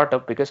point you brought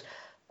up, because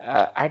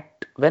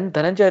when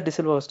Dhananjaya De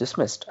Silva was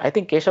dismissed, I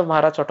think Keshav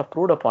Maharaj sort of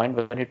proved a point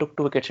when he took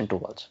 2 wickets in 2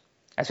 balls.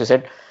 As you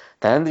said,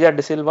 Dhananjaya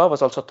De Silva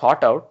was also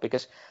thought out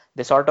because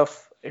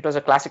it was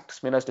a classic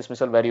spinner's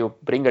dismissal where you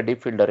bring a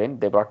deep fielder in,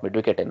 they brought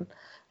mid-wicket in,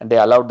 and they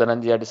allowed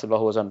Dhananjaya De Silva,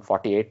 who was on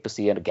 48, to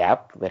see a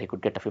gap where he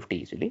could get a 50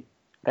 easily,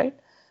 right?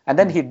 And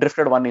then he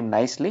drifted one in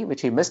nicely,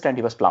 which he missed, and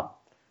he was plumb,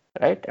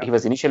 right? Yeah. He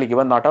was initially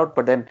given not out,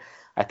 but then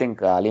I think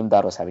Aleem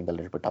Dar was having a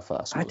little bit of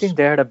a snooze. I think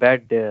they had a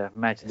bad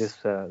match.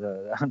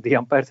 The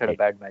umpires had a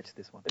bad match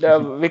this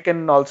one. We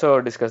can also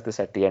discuss this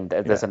at the end.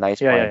 There's a nice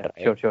point.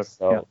 Right?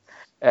 Sure.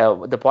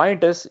 The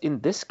point is, in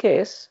this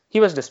case, he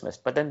was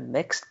dismissed. But then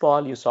next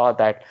ball, you saw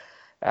that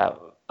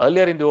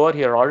earlier in the over,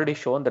 he had already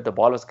shown that the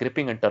ball was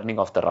gripping and turning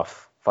off the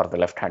rough for the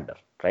left-hander,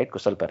 right,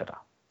 Kusal Perera.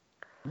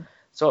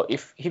 So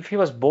if he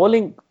was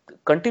bowling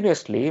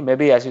continuously,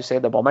 maybe as you say,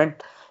 the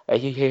moment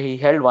he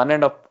held one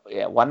end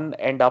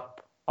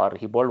up, or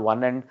he bowled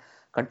one end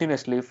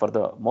continuously for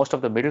the most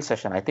of the middle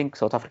session, I think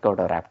South Africa would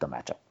have wrapped the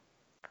match up.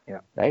 Yeah.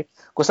 Right.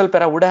 Kusal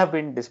Perera would have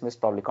been dismissed,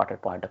 probably caught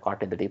at point, or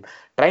caught in the deep,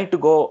 trying to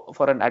go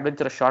for an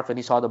adventurous shot when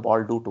he saw the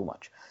ball do too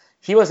much.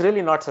 He was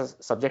really not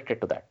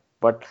subjected to that.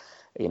 But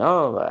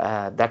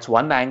that's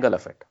one angle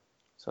of it.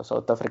 So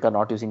South Africa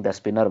not using their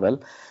spinner well.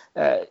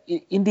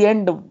 In the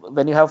end,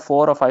 when you have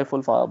 4 or 5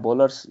 full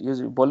bowlers,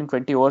 bowling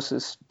 20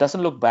 overs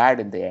doesn't look bad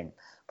in the end.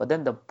 But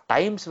then the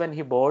times when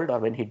he bowled, or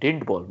when he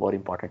didn't bowl, more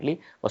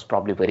importantly, was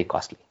probably very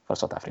costly for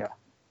South Africa.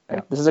 Yeah.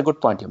 Right? Yeah. This is a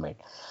good point you made.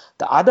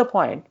 The other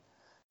point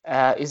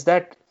is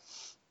that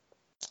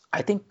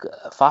I think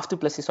Faf du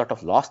Plessis sort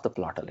of lost the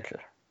plot a little.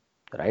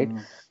 Right?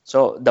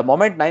 So the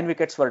moment 9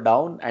 wickets were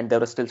down and there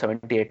were still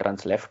 78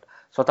 runs left,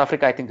 South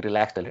Africa, I think,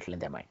 relaxed a little in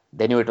their mind.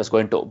 They knew it was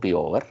going to be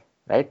over,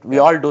 right? We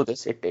all do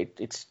this.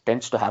 It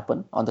tends to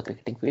happen on the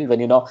cricketing field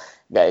when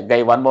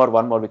guy one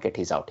more wicket,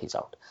 he's out.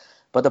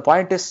 But the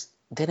point is,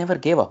 they never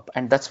gave up,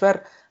 and that's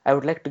where I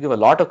would like to give a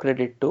lot of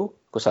credit to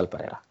Kusal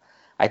Perera.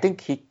 I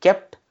think he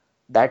kept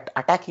that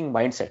attacking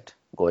mindset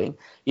going.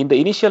 In the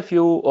initial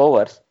few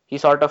overs, he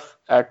sort of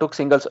took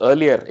singles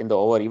earlier in the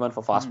over, even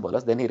for fast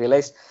bowlers. Then he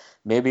realized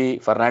maybe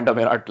Fernando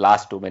may not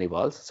last too many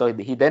balls, so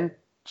he then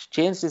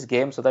changed his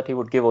game so that he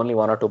would give only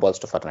 1 or 2 balls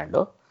to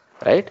Fernando,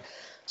 right?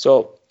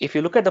 So if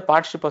you look at the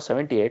partnership of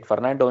 78,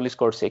 Fernando only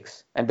scored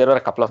 6, and there were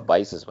a couple of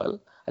buys as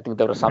well. I think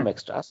there were some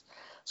extras.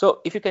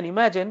 So if you can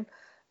imagine,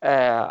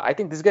 I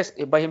think this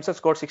guy by himself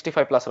scored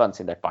 65 plus runs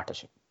in that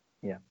partnership.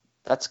 Yeah,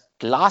 that's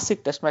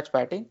classic test match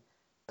batting,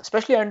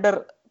 especially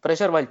under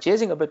pressure while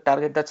chasing a big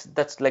target.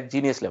 That's like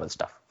genius level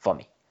stuff for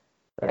me,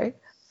 right?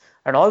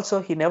 And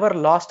also he never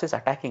lost his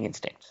attacking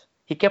instincts.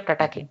 He kept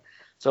attacking.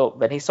 So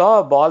when he saw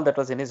a ball that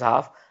was in his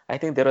half, I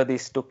think there were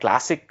these 2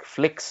 classic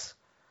flicks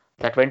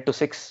that went to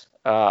 6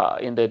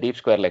 in the deep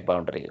square leg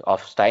boundary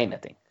of Stein. I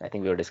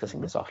think we were discussing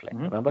this offline.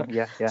 Remember?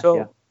 Yeah.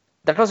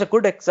 That was a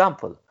good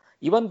example.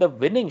 Even the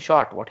winning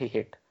shot, what he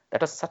hit,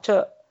 that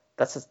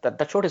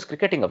showed his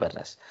cricketing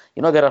awareness.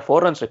 There are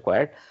 4 runs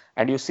required,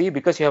 and you see,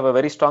 because you have a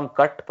very strong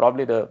cut,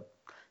 probably the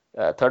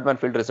third man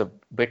fielder is a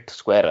bit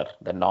squarer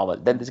than normal.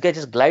 Then this guy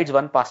just glides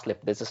one past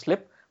slip. There's a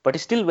slip, but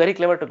he's still very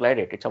clever to glide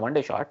it. It's a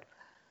one-day shot.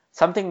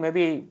 Something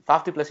maybe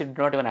Faf du Plessis did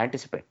not even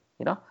anticipate,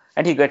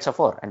 and he gets a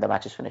 4 and the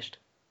match is finished,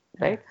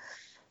 right?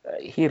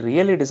 He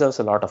really deserves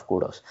a lot of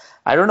kudos.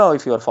 I don't know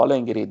if you are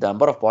following, Giri, the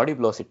number of body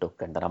blows he took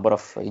and the number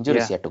of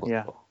injuries he had to go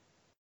through.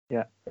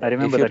 Yeah, I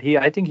remember that.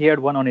 I think he had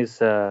one on his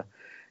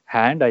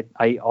hand.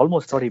 I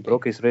almost thought he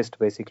broke his wrist,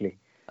 basically,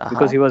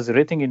 because he was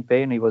writhing in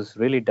pain. He was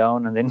really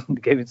down, and then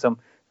gave it some,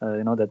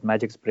 that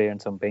magic spray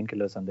and some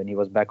painkillers, and then he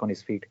was back on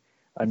his feet.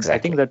 And exactly.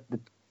 I think that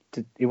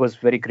it was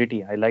very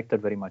gritty. I liked that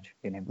very much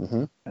in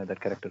him,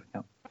 that character.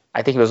 Yeah.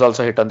 I think he was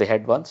also hit on the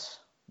head once.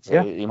 So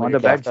on the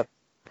badge.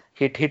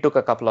 He took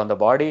a couple on the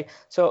body.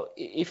 So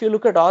if you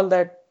look at all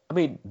that, I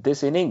mean,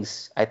 this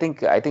innings, I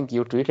think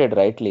you tweeted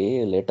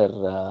rightly later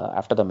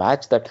after the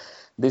match that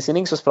this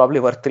innings was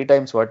probably worth 3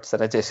 times what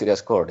Sanjay Jayasuriya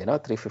scored,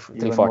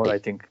 340. More, I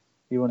think.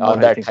 Even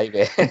on that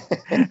highway.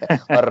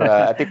 Or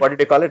I think, what did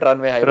you call it?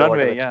 Runway, highway.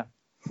 Runway, yeah.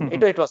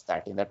 It was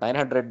that. In that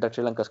 900 that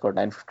Sri Lanka scored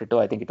 952,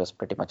 I think it was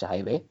pretty much a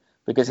highway.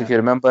 Because if you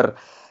remember,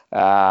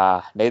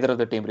 neither of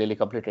the team really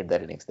completed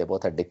their innings. They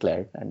both had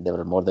declared, and there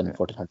were more than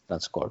 1,400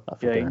 runs scored.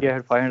 Yeah, India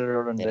had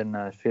 500 and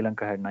then Sri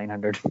Lanka had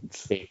 900.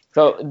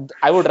 So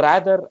I would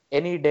rather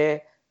any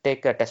day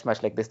take a test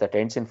match like this that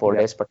ends in 4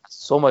 days, but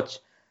so much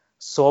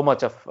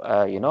of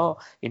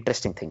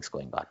interesting things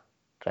going on,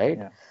 right?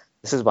 Yeah.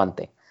 This is one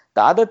thing.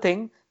 The other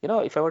thing,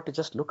 if I were to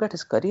just look at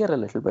his career a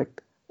little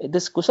bit,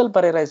 this Kusal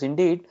Perera is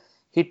indeed,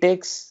 he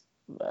takes,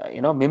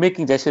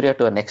 mimicking Jayasuriya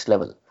to a next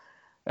level.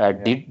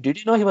 Did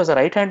you know he was a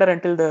right-hander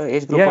until the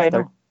age group of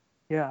 30?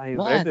 Yeah, I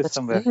read this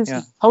somewhere.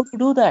 Yeah. How do you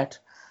do that?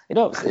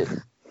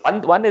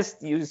 One is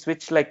you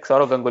switch like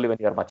Saurav Ganguly when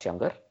you are much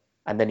younger,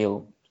 and then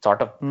you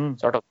sort of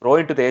grow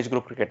into the age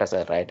group cricket as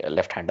a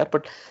left-hander.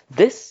 But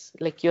this,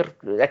 like, you're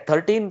at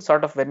 13,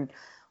 sort of when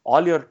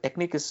all your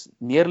technique is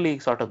nearly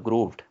sort of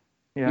grooved.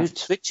 Yeah. You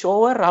switch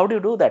over. How do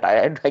you do that?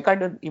 I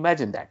can't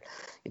imagine that.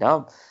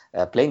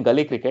 Playing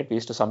gully cricket, we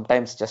used to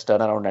sometimes just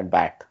turn around and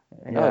bat.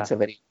 It's a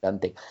very done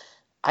thing.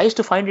 I used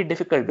to find it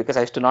difficult because I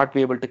used to not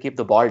be able to keep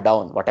the ball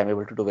down, what I'm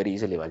able to do very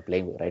easily while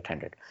playing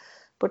right-handed.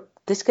 But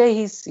this guy,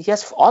 he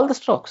has all the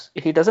strokes.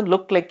 He doesn't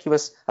look like he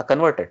was a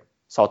converted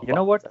southpaw.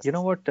 You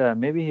know what?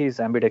 Maybe he's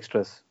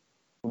ambidextrous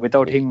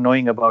without him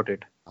knowing about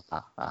it.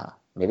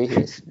 Maybe he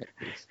is.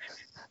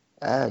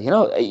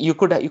 You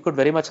could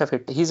very much have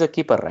hit. He's a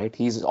keeper, right?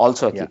 He's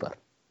also a keeper.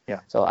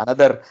 Yeah. So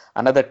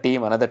another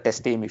team, another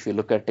test team, if you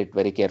look at it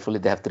very carefully,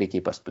 they have 3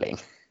 keepers playing,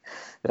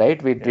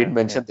 right? We did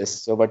mention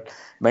this. So, but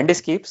Mendes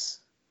keeps,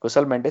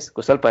 Kusal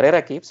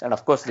Perera keeps, and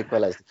of course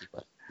Dickwella is the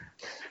keeper.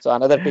 So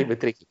another team with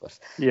three keepers.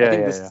 I Yeah,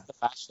 think yeah, this yeah. is the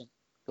fashion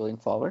going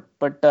forward.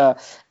 But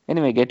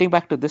anyway, getting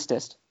back to this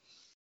test,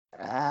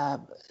 uh,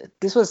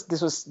 this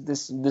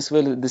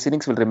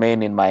innings will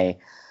remain in my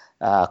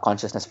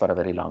consciousness for a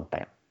very long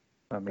time.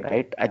 Me too.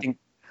 Right? I think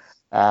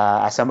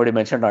as somebody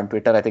mentioned on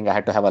Twitter, I think I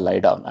had to have a lie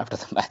down after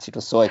the match. It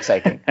was so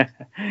exciting.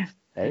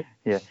 Right?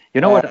 Yeah.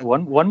 You know Uh,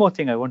 what? One more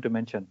thing I want to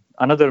mention.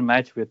 Another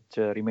match which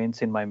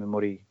remains in my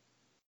memory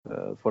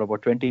for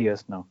about 20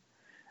 years now.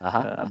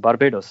 uh-huh.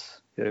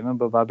 Barbados. You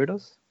remember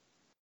Barbados?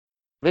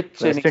 Which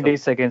West innings?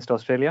 Indies against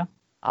Australia.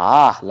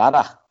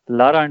 Lara.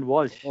 Lara and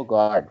Walsh Oh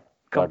God.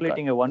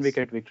 completing a Yes.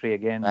 one-wicket victory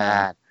again.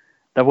 Man.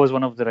 That was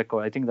one of the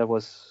record. I think that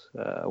was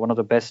one of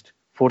the best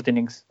fourth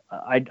innings.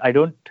 I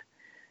don't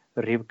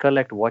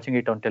recollect watching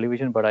it on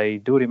television, but I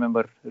do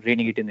remember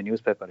reading it in the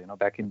newspaper.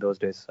 Back in those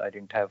days, I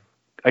didn't have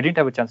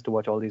a chance to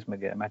watch all these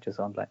matches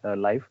on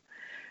live.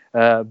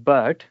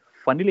 But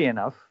funnily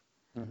enough,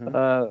 Mhm.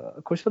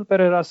 Kushal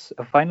Pereira's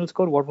final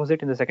score, what was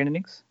it in the second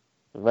innings?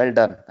 Well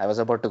done. I was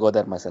about to go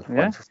there myself. Yeah.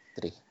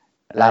 153.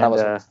 Lara And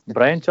was 153.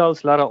 Brian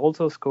Charles Lara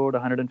also scored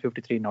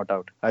 153 not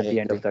out I at the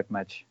end of agree. that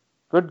match.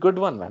 Good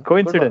one, man.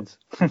 Good one. Coincidence?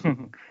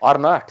 Or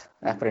not,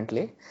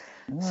 apparently.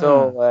 Ah, So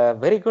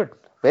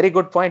very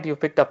good point you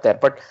picked up there.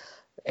 But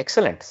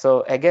excellent.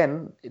 So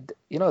again,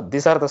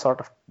 these are the sort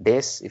of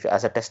days, if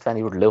as a test fan,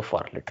 you would live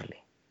for,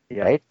 literally,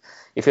 yeah. right?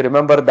 If you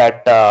remember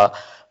that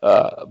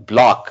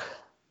block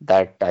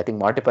that I think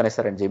Monty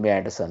Panesar and Jimmy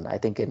Anderson, I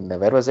think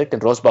where was it? In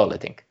Rose Bowl, I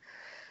think,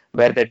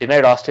 where they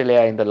denied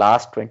Australia in the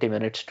last 20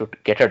 minutes to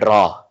get a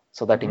draw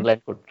so that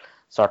England could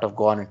sort of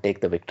go on and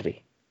take the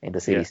victory in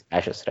the series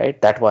Ashes, right?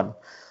 That one.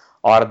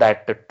 Or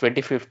that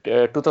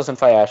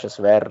 2005 Ashes,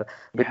 where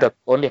with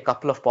only a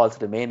couple of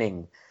balls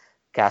remaining,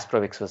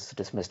 Kasparovic was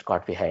dismissed,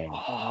 caught behind.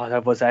 Oh,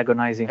 that was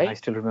agonizing. I Right?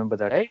 still remember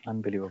that. Right?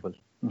 Unbelievable.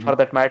 For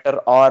that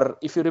matter. Or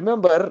if you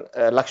remember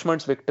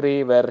Lakshman's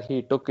victory, where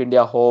he took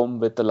India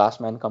home with the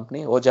last man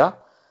company, Oja.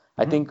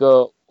 I think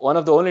one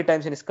of the only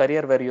times in his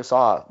career where you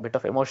saw a bit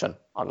of emotion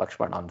on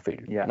Lakshman on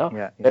field. Yeah,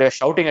 yeah, Where you're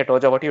shouting at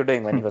Oja, "What are you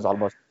doing?" when he was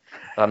almost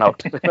run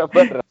out.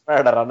 Remember,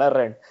 had a runner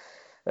and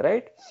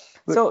right.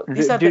 So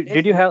these are the days.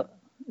 Did you have,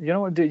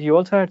 you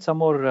also had some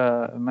more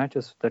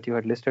matches that you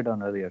had listed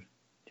on earlier.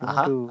 Do you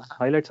want to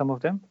highlight some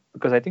of them?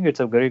 Because I think it's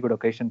a very good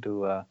occasion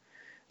to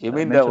You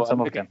mean the mention some of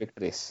one-wicket them.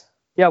 victories?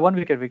 Yeah,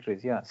 one-wicket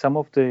victories. Yeah, some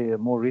of the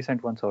more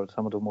recent ones or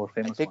some of the more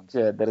famous I think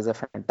ones. there is a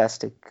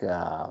fantastic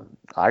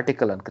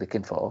article on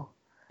Cricinfo,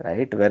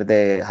 right, where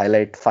they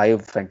highlight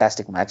 5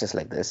 fantastic matches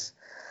like this,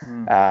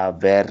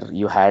 where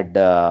you had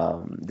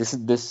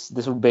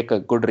this would make a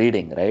good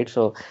reading, right?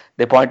 So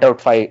they point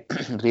out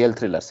 5 real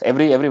thrillers.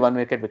 Every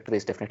one-wicket victory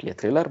is definitely a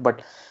thriller,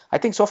 but I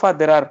think so far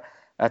there are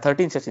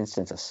 13 such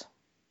instances.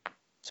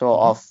 So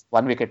of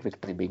one-wicket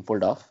victory being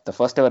pulled off. The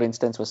first ever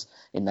instance was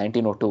in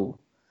 1902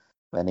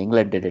 when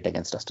England did it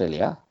against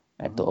Australia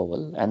at the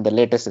Oval, and the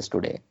latest is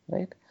today,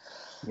 right?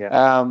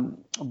 Yeah.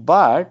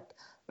 But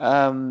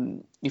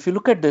if you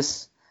look at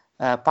this,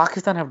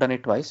 Pakistan have done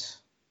it twice,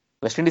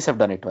 West Indies have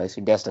done it twice,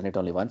 India has done it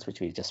only once, which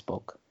we just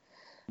spoke,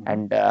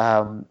 and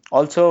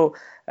also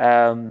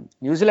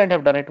New Zealand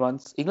have done it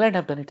once, England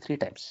have done it 3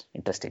 times,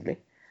 interestingly,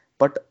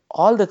 but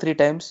all the 3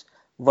 times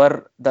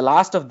were the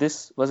last of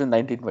this was in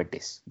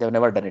 1920s. They've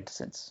never done it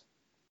since.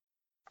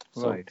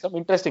 So Right. some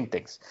interesting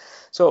things.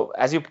 So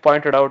as you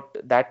pointed out,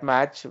 that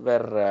match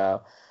where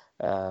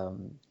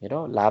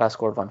Lara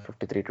scored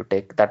 153 to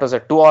take. That was a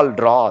 2-all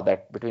draw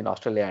that between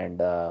Australia and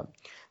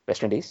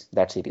West Indies,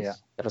 that series. Yeah.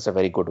 That was a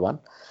very good one.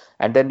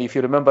 And then if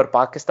you remember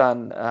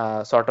Pakistan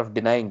sort of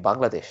denying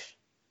Bangladesh.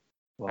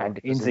 Wow. And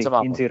it was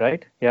Inzi,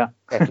 right? Yeah.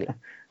 Exactly.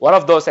 One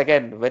of those,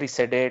 again, very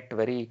sedate,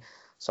 very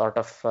sort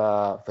of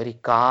very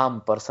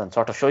calm person,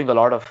 sort of showing a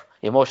lot of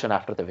emotion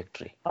after the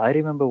victory. I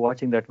remember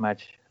watching that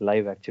match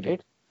live, actually.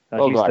 Right? At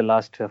least the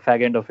last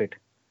fag end of it.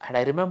 And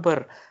I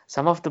remember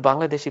some of the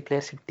Bangladeshi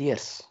players in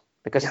tears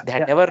because they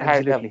had yeah, never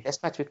absolutely. had a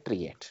test match victory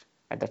yet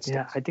at that stage.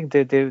 Yeah, I think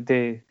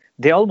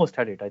they almost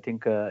had it. I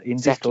think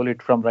Inzi stole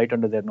it from right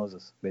under their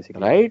noses,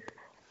 basically. Right?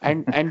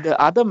 And the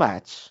other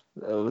match,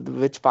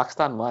 which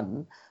Pakistan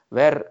won,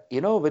 where,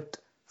 with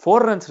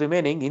 4 runs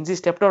remaining, Inzi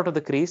stepped out of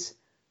the crease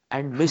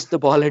and missed the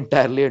ball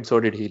entirely, and so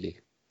did Healy.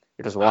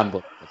 It was one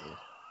ball.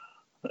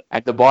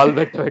 And the ball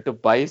went away to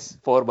Bice,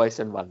 4 Bice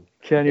and 1.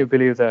 Can you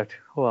believe that?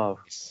 Wow.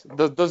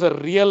 Those are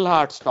real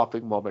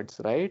heart-stopping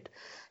moments, right?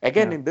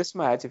 Again, in this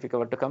match, if you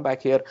were to come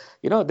back here,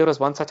 there was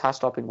one such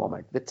heart-stopping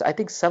moment. It's, I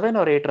think, 7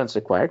 or 8 runs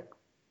required,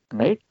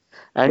 right?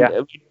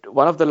 And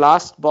one of the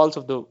last balls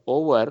of the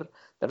over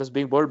that was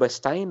being bowled by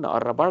Stein or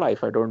Rabada,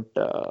 if I don't...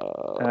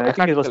 I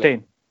think it was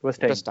Stein.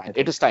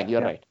 It was Stein,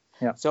 you're right.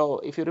 Yeah. So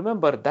if you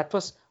remember, that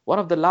was one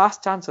of the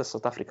last chances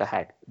South Africa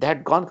had. They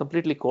had gone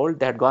completely cold.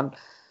 They had run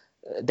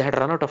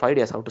out of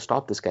ideas how to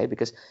stop this guy,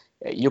 because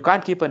you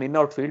can't keep an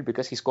in-out field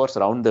because he scores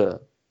around the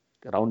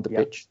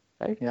pitch,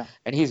 right? Yeah.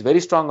 And he's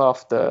very strong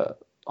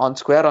on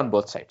square on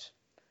both sides.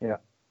 Yeah.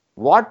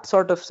 What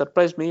sort of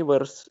surprised me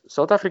was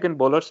South African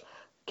bowlers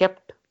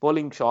kept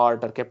bowling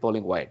short or kept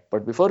bowling wide.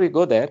 But before we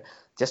go there,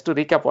 just to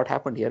recap what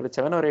happened here, with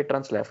 7 or 8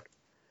 runs left,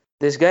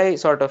 this guy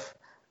sort of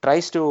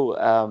tries to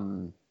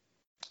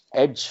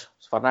edge.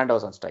 Fernando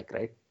was on strike,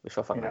 right?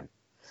 Vishwa Fernando.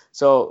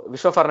 So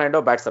Vishwa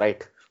Fernando bats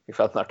right, if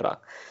I'm not wrong.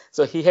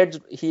 So he heads.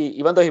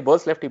 Even though he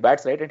bowls left, he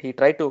bats right, and he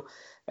tried to,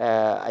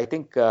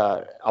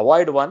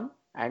 avoid one,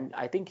 and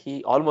I think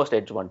he almost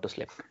edged one to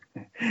slip.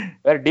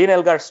 Where Dean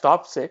Elgar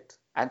stops it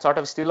and sort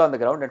of still on the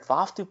ground, and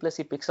Faf du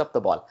Plessis picks up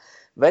the ball.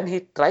 When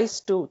he tries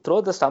to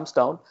throw the stumps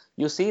down,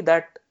 you see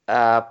that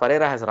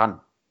Pereira has run.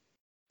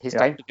 He's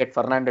trying to get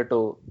Fernando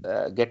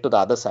to get to the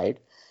other side,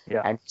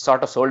 and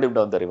sort of sold him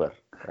down the river,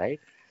 right?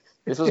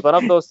 This was one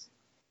of those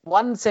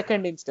 1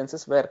 second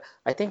instances where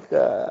I think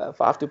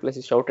Faf du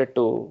Plessis shouted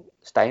to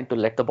Stein to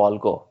let the ball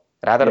go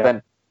rather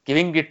than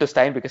giving it to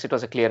Stein because it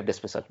was a clear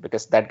dismissal.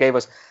 Because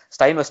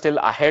Stein was still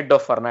ahead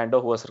of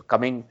Fernando, who was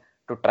coming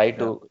to try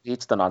to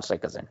reach the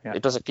non-striker's end.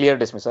 It was a clear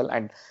dismissal,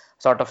 and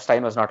sort of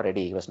Stein was not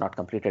ready. He was not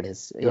completed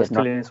his. He was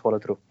still in his follow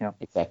through. Yeah,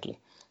 exactly.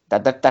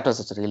 That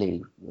was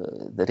really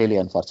the really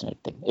unfortunate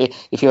thing.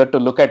 If you were to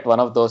look at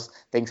one of those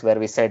things where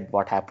we said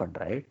what happened,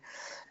 right?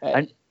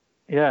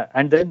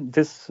 And then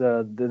this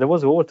there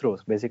was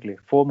overthrows basically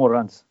 4 more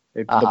runs.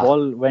 The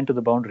ball went to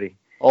the boundary.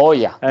 Oh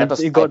yeah, and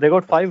they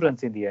got 5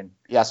 runs in the end.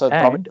 Yeah, so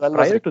prior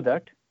to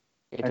that,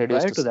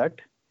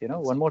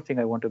 one more thing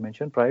I want to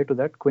mention. Prior to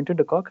that, Quinton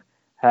de Kock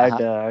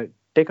had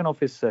taken off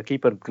his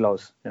keeper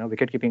gloves,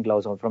 wicket-keeping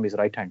gloves from his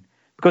right hand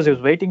because he was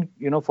waiting,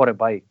 for a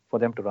bye for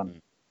them to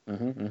run.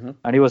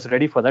 And he was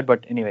ready for that,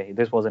 but anyway,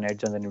 this was an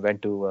edge, and then he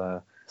went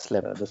to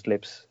the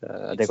slips.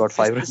 They got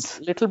 5 runs.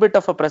 Little bit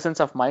of a presence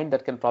of mind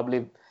that can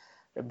probably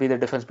be the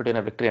difference between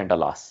a victory and a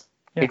loss.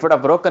 It would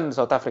have broken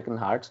South African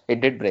hearts.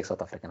 It did break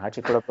South African hearts.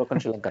 It could have broken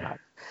Sri Lankan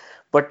hearts.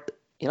 But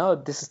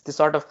this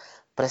sort of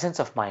presence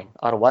of mind,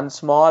 or one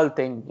small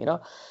thing,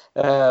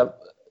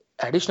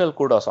 additional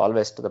kudos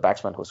always to the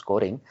batsman who's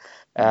scoring.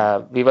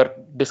 We were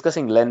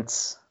discussing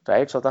lengths,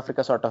 right? South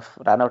Africa sort of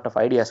ran out of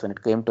ideas when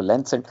it came to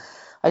lengths, and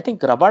I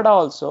think Rabada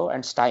also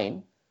and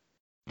Stein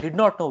did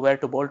not know where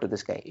to bowl to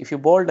this guy. If you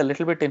bowled a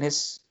little bit in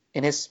his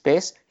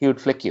space, he would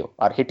flick you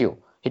or hit you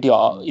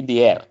in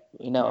the air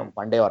in a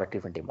one day or a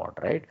T20 mode,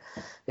 right?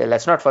 Yeah,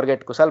 let's not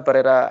forget Kusal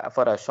Pereira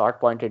for a short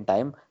point in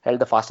time held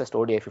the fastest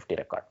ODI 50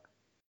 record,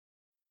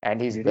 and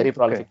he's very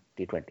prolific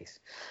in T20s.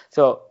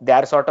 So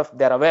they're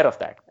aware of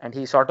that, and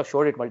he sort of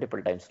showed it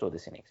multiple times through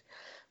this innings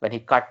when he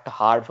cut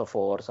hard for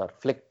 4s or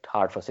flicked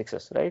hard for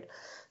 6s, right?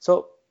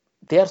 So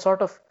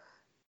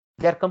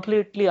they're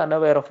completely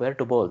unaware of where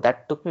to bowl.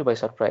 That took me by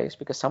surprise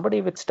because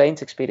somebody with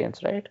Stein's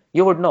experience, right?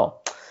 You would know.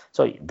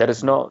 So there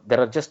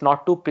are just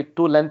not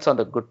two lengths on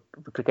the good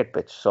cricket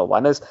pitch. So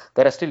one is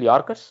there are still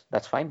Yorkers,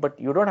 that's fine, but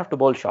you don't have to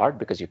bowl short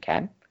because you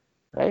can,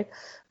 right?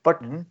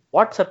 But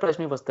what surprised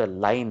me was the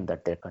line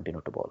that they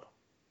continued to bowl.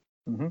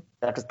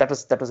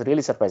 That was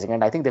really surprising,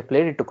 and I think they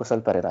played it to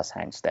Kusal Pereira's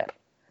hands there.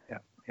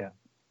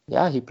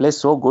 Yeah, he plays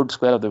so good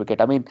square of the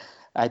wicket. I mean,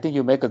 I think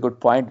you make a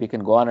good point. We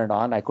can go on and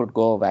on. I could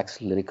go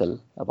wax lyrical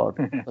about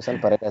Kusal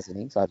Pereira's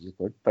innings, or you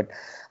could. But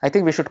I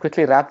think we should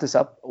quickly wrap this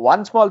up.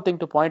 One small thing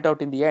to point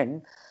out in the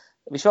end,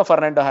 Vishwa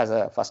Fernando has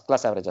a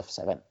first-class average of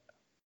 7,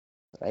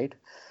 right?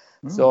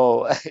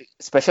 So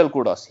special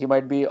kudos. He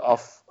might be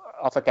of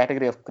a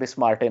category of Chris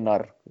Martin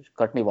or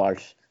Courtney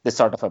Walsh, this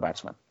sort of a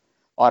batsman,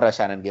 or a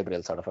Shannon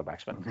Gabriel sort of a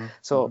batsman.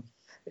 So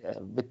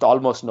with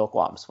almost no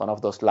qualms, one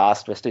of those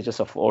last vestiges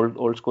of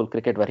old school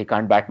cricket where he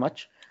can't bat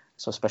much.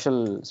 So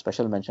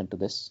special mention to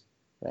this,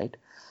 right?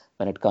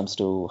 When it comes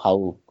to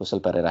how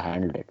Kusal Pereira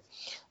handled it.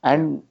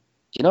 And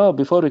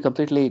before we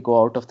completely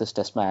go out of this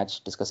test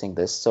match discussing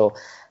this, so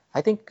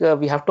I think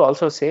we have to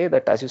also say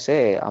that, as you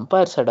say,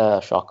 umpires had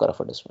a shocker of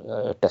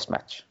a test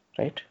match,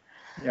 right?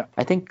 Yeah.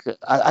 I think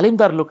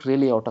Alimdar looked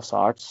really out of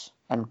sorts,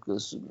 and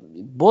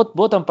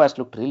both umpires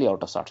looked really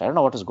out of sorts. I don't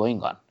know what is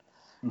going on.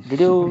 Did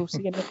you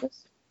see any of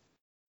this?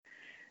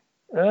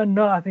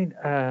 No, I mean,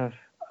 I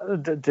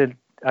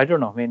don't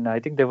know. I mean, I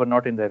think they were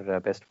not in their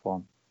best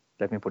form.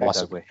 Let me put it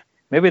that way.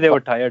 Maybe they were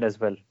tired as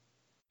well.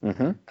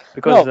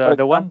 Because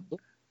the one...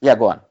 Yeah,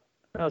 go on.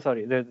 No,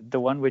 sorry. The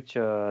one which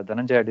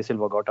Dhananjaya De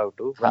Silva got out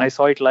to, when I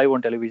saw it live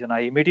on television,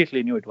 I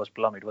immediately knew it was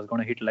plumb. It was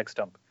going to hit leg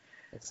stump.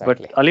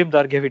 Exactly. But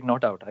Alimdar gave it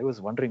not out. I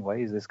was wondering, why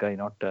is this guy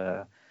not,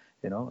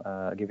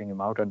 giving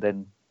him out? And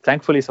then,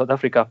 thankfully, South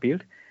Africa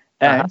appealed.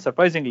 And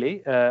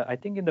surprisingly, I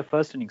think in the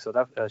first innings,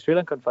 Sri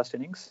Lankan first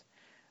innings,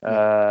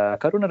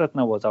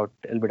 Karunaratne was out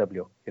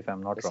LBW, if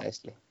I'm not wrong.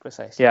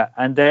 Precisely. Yeah,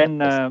 and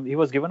then he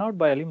was given out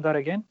by Alimdar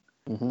again,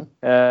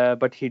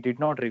 but he did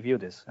not review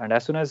this. And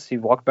as soon as he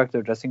walked back to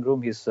the dressing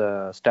room, his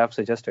staff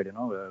suggested,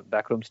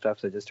 backroom staff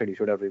suggested he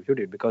should have reviewed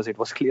it because it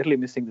was clearly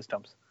missing the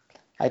stumps.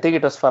 I think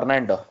it was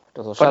Fernando.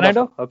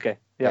 Fernando? Okay.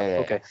 Yeah.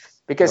 Okay.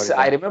 Because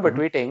I remember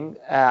tweeting,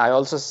 I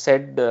also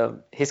said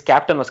his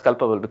captain was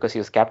culpable because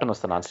his captain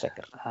was the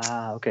non-striker.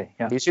 Okay.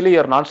 Yeah. Usually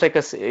your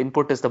non-striker's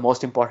input is the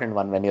most important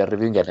one when you're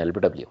reviewing an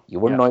LBW. You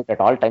wouldn't know it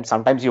at all times.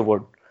 Sometimes you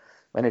would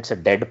when it's a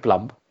dead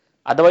plumb.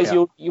 Otherwise,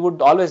 you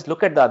would always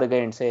look at the other guy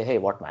and say, hey,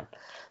 what man?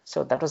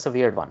 So that was a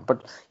weird one.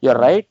 But you're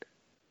right.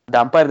 The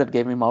umpire that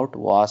gave him out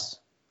was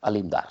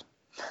Alimdar.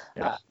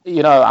 Yeah.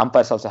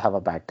 Umpires also have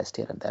a bad test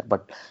here and there,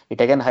 but it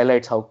again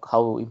highlights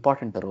how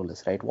important the role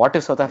is, right? What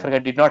if South Africa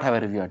did not have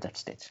a review at that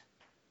stage?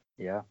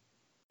 Yeah.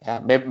 Yeah,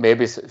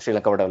 maybe Sri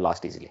Lanka would have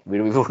lost easily.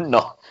 We wouldn't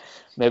know.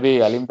 Maybe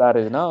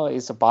Alimdar,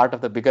 is a part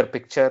of the bigger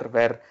picture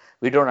where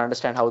we don't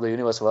understand how the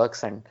universe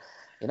works, and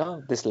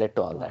this led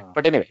to all that.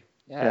 But anyway,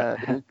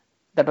 Yeah.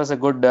 that was a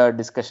good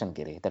discussion,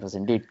 Giri. That was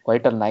indeed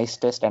quite a nice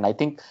test, and I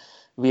think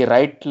we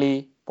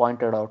rightly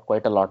pointed out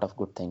quite a lot of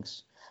good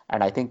things.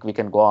 And I think we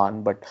can go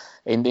on, but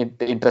in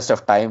the interest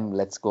of time,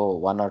 let's go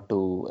one or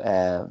two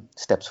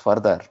steps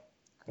further,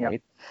 Yeah.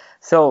 right?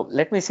 So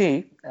let me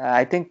see.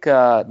 I think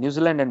New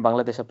Zealand and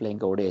Bangladesh are playing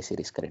the ODI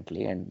series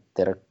currently, and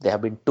they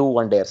have been two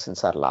one-dayers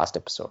since our last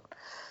episode.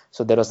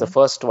 So there was the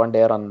first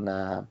one-day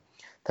on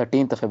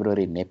 13th of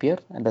February in Napier,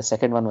 and the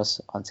second one was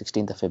on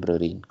 16th of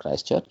February in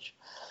Christchurch.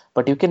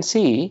 But you can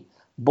see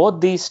both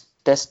these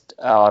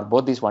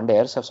both these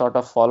one-dayers have sort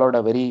of followed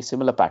a very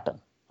similar pattern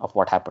of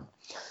what happened.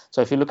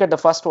 So if you look at the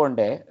first one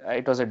day,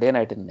 it was a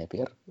day-night in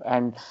Napier,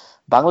 and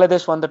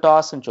Bangladesh won the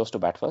toss and chose to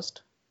bat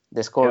first.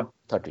 They scored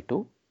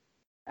 32.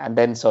 And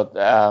then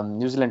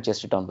New Zealand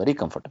chased it down very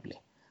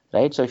comfortably,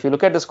 right? So if you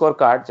look at the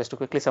scorecard, just to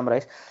quickly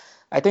summarize,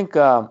 I think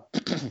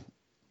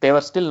they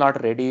were still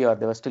not ready, or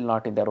they were still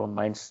not in their own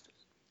minds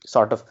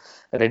sort of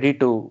ready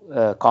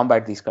to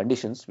combat these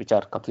conditions, which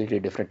are completely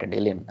different and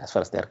alien as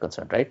far as they are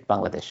concerned, right?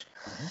 Bangladesh.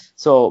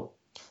 So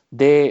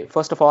they,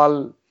 first of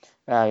all,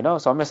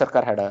 Soumya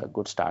Sarkar had a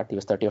good start. He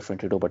was 30 of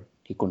 22, but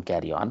he couldn't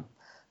carry on.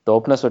 The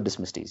openers were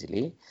dismissed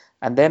easily.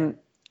 And then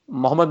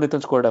Mohammad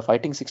Mithun scored a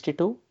fighting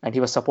 62, and he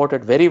was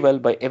supported very well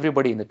by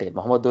everybody in the tail.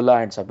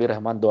 Mohammedullah and Sabir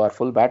Rahman, though are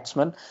full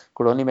batsmen,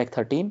 could only make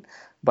 13.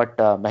 But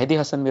Mehdi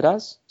Hassan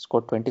Miraz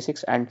scored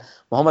 26, and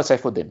Mohammad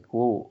Saifuddin,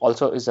 who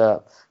also is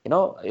a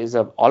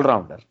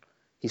all-rounder,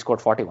 he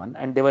scored 41,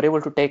 and they were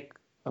able to take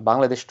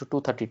Bangladesh to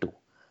 232.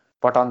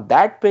 But on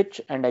that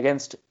pitch and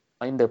against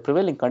in the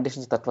prevailing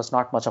conditions, that was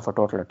not much of a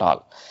total at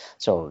all.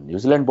 So New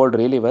Zealand bowled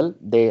really well.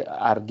 They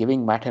are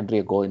giving Matt Henry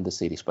a go in the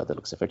series by the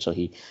looks of it. So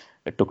he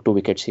took 2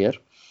 wickets here.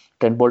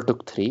 Trent Bolt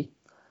took 3,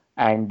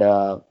 and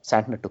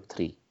Santner took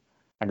 3,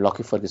 and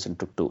Lockie Ferguson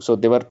took 2. So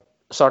they were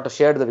sort of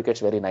shared the wickets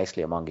very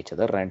nicely among each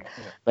other. And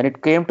when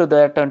it came to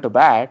their turn to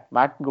bat,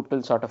 Martin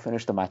Guptill sort of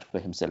finished the match by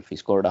himself. He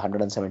scored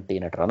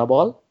 117 at run a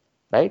ball,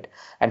 right?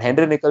 And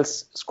Henry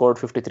Nicholls scored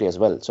 53 as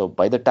well. So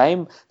by the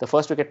time the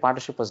first wicket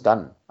partnership was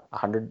done,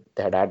 100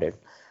 they had added,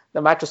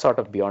 the match was sort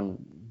of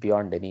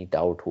beyond any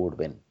doubt who would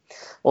win.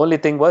 Only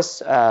thing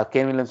was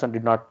Kane Williamson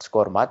did not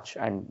score much,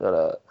 and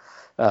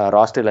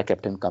Ross Taylor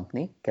kept Captain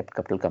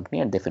company,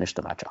 and they finished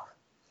the match off.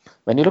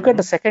 When you look at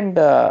the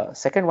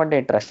second one-day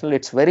international,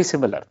 it's very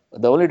similar.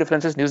 The only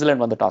difference is New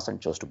Zealand won the toss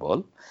and chose to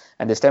bowl,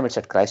 and this time it's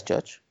at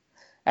Christchurch.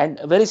 And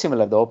very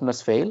similar, the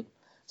openers fail.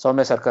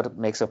 Soumya Sarkar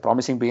makes a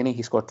promising beginning.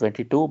 He scored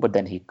 22, but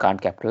then he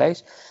can't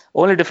capitalize.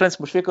 Only difference,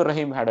 Mushfiqur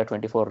Rahim had a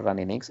 24-run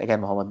innings.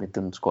 Again, Mohammad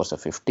Mithun scores a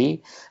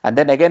 50. And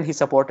then again, he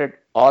supported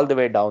all the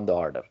way down the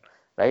order,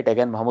 right?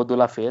 Again,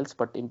 Mohammedullah fails,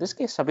 but in this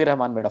case, Sabir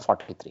Rahman made a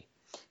 43.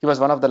 He was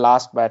one of the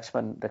last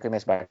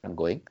recognized batsmen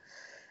going.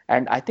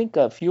 And I think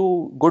a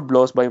few good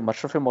blows by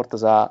Mashrafi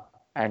Mortaza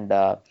and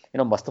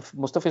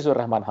Mustafizur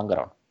Rahman hung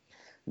around.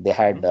 They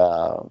had,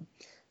 I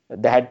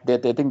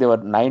think they were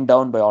 9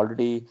 down by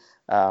already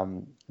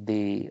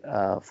the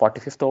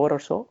 45th over or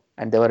so,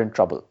 and they were in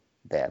trouble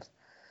there.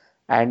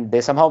 And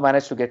they somehow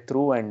managed to get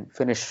through and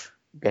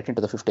get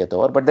into the 50th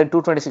over, but then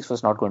 226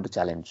 was not going to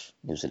challenge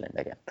New Zealand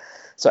again.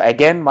 So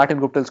again, Martin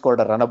Guptill scored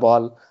a runner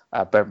ball,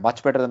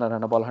 much better than a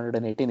runner ball,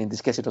 118. In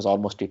this case, it was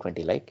almost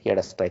T20-like. He had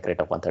a strike rate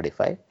of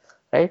 135,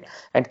 right?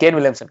 And Kane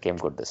Williamson came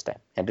good this time.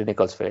 Henry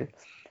Nicholls failed.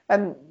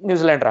 And New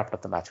Zealand wrapped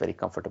up the match very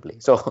comfortably.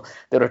 So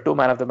there were 2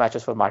 man of the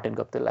matches for Martin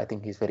Guptill. I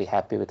think he's very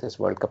happy with his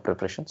World Cup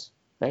preparations,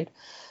 right?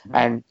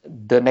 And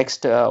the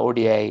next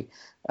ODI,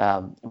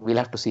 we'll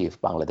have to see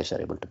if Bangladesh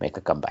are able to make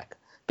a comeback.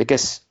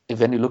 Because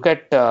when you look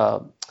at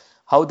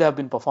how they have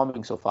been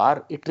performing so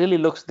far, it really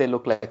they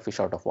look like fish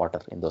out of water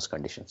in those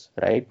conditions,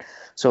 right?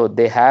 So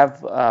they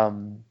have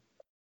one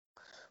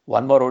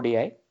more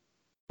ODI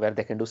where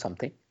they can do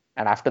something,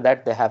 and after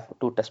that they have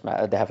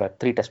they have a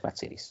 3 test match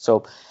series.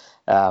 So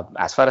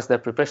as far as their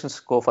preparations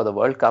go for the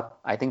World Cup,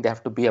 I think they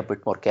have to be a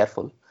bit more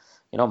careful.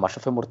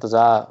 Mashrafi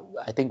Mortaza,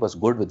 I think, was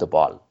good with the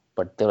ball,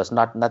 but there was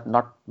not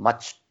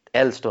much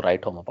else to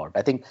write home about.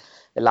 I think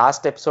the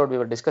last episode we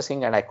were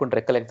discussing, and I couldn't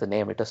recollect the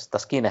name, it was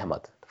Taskeen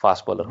Ahmed, the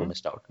fast bowler who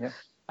missed out. Yeah.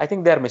 I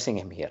think they're missing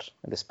him here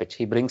in this pitch.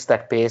 He brings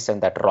that pace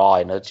and that raw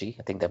energy.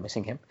 I think they're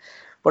missing him.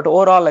 But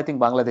overall, I think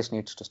Bangladesh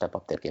needs to step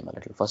up their game a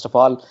little. First of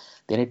all,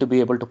 they need to be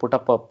able to put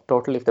up a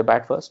total if they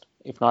bat first.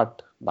 If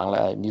not,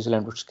 New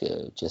Zealand would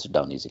chase it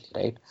down easily,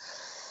 right?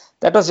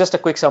 That was just a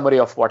quick summary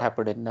of what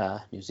happened in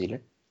New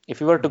Zealand. If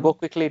you were to go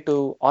quickly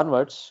to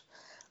onwards,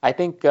 I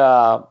think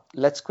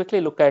let's quickly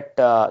look at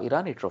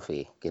Irani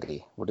Trophy,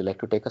 Giri. Would you like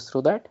to take us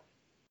through that?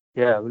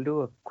 Yeah, we'll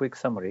do a quick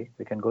summary.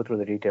 We can go through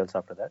the details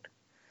after that.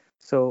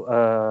 So,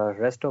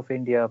 rest of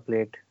India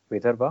played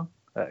Vidarbha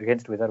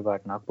against Vidarbha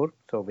at Nagpur.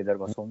 So,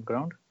 Vidarbha's home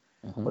ground.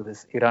 for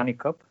this Irani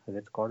Cup, as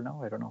it's called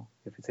now. I don't know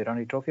if it's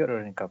Irani Trophy or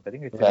Irani Cup. I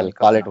think it's Well, Irani Cup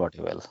call it now. what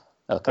you will.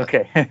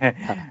 Okay.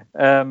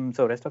 Okay.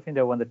 So Rest of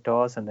India won the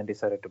toss and then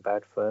decided to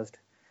bat first.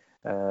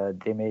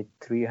 They made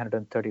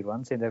 330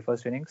 runs in their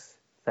first innings,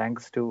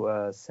 thanks to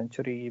a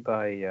century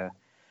by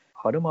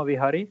Hanuma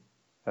Vihari,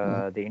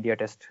 the India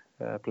Test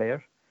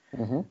player.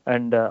 Mm-hmm.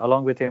 And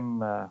along with him,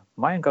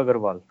 Mayank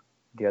Agarwal,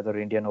 the other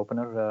Indian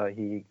opener,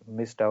 he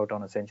missed out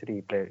on a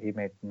century. He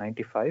made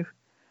 95.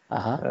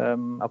 Uh-huh.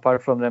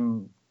 Apart from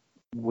them,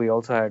 we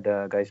also had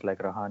guys like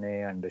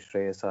Rahane and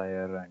Shreyas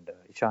Iyer and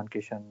Ishan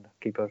Kishan,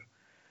 keeper.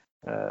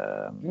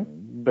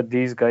 But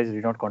these guys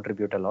did not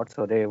contribute a lot,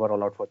 so they were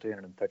all out for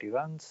 330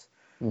 runs.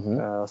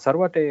 Mm-hmm.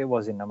 Sarvate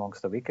was in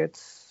amongst the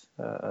wickets.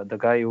 The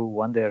guy who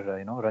won their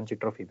Ranji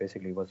Trophy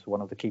basically was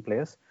one of the key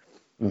players.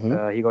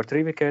 Mm-hmm. He got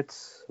 3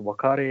 wickets.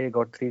 Wakare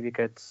got 3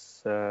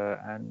 wickets,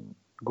 and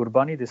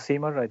Gurbani, the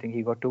seamer, I think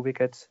he got 2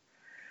 wickets.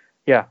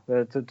 Yeah,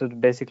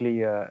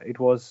 basically it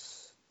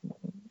was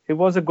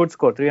a good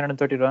score,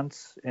 330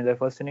 runs in their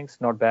first innings,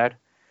 not bad.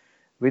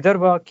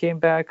 Vidarbha came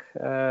back.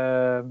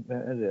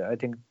 I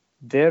think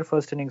their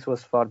first innings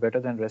was far better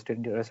than rest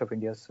of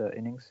India's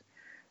innings.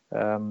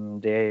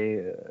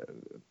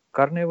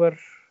 Karnewar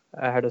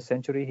had a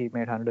century. He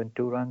made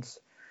 102 runs,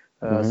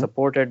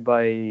 supported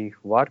by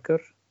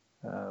Wadkar.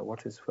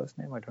 What's his first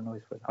name? I don't know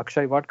his first.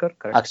 Akshay Wadkar,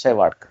 correct? Akshay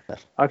Wadkar.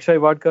 Akshay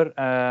Wadkar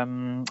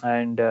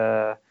and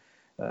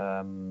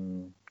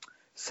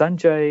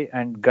Sanjay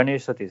and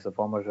Ganesh Satish, the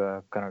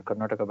former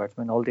Karnataka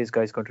batsman. All these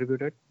guys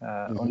contributed.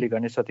 Only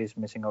Ganesh Satish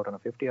missing out on a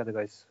 50. Other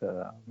guys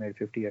made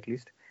 50 at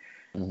least.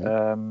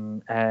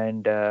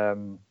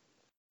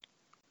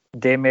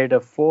 They made a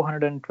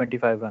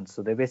 425 runs.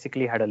 So they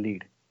basically had a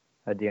lead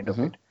at the end of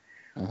it.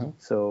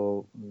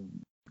 So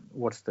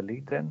what's the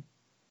lead then?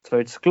 So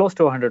it's close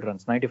to 100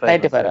 runs,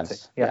 95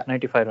 runs. Yeah,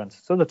 95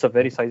 runs. So that's a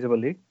very sizable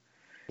lead.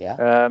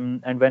 Yeah.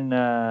 And when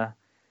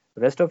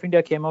rest of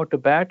India came out to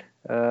bat,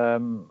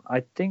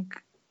 I think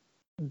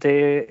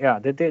they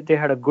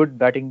had a good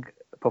batting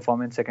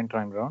performance second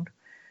time round.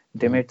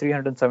 They made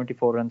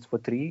 374 runs for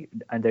 3,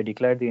 and they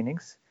declared the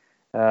innings.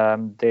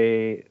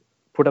 They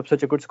put up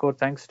such a good score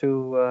thanks to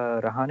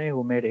Rahane,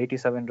 who made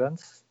 87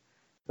 runs.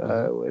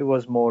 It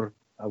was more,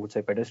 I would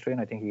say, pedestrian.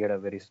 I think he had a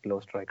very slow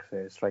strike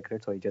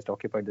rate, so he just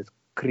occupied this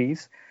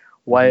crease.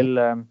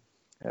 While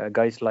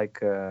guys like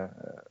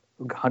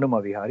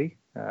Hanuma Vihari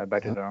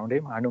batted around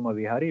him. Hanuma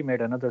Vihari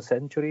made another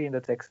century in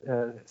the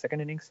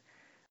second innings,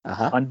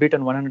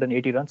 unbeaten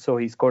 180 runs. So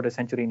he scored a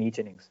century in each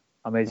innings.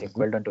 Amazing.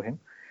 Well done to him.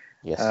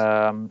 Yes.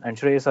 And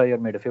Shreyas Iyer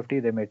made a 50.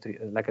 They made,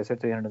 like I said,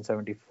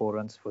 374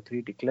 runs for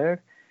 3 declared,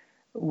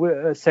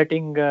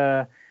 setting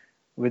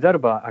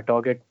Vidarbha a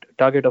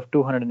target of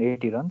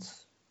 280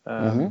 runs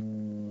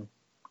on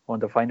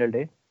the final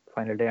day,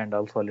 and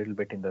also a little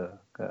bit in the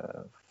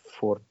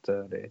fourth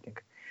day, I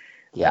think.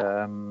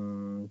 Yeah.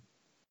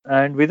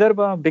 And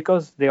Vidarbha,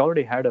 because they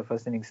already had a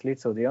first innings lead,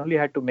 so they only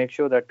had to make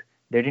sure that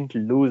they didn't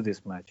lose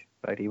this match,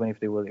 right? Even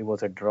if it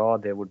was a draw,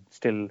 they would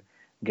still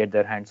get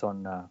their hands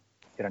on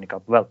Irani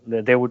Cup. Well,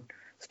 they would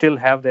still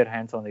have their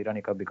hands on the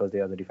Irani Cup because they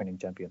are the defending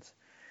champions.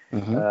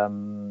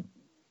 So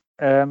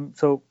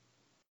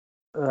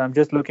I'm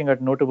just looking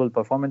at notable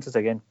performances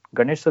again.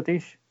 Ganesh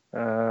Satish,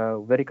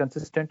 very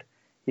consistent.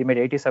 He made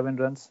 87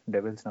 runs,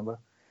 Devil's number.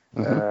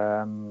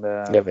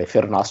 If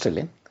you're an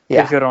Australian.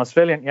 Yeah. If you're an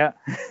Australian, yeah.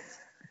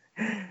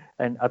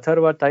 And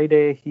Atharva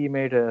Taide, he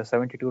made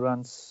 72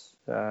 runs.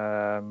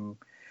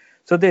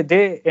 So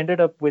they ended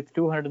up with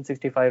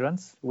 265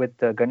 runs, with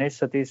Ganesh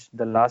Satish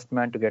the last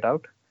man to get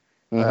out,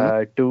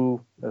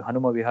 to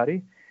Hanuma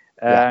Vihari.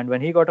 And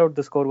when he got out,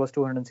 the score was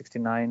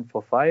 269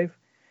 for 5.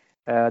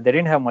 They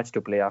didn't have much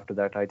to play after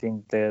that. I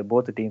think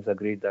both the teams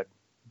agreed that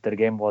their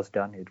game was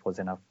done. It was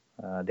enough.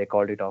 They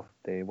called it off.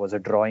 There was a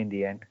draw in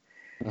the end.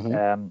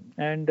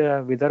 And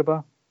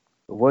Vidarbha,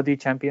 worthy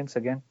champions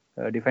again,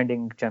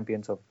 defending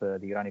champions of the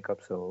Irani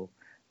Cup. So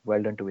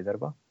well done to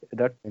Vidarbha.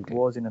 That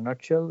was in a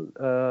nutshell.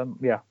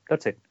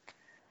 That's it.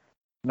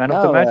 Man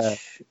of the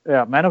match.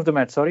 Man of the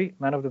match. Sorry,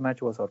 man of the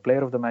match was, or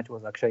player of the match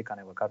was Akshay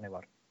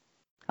Karnewar.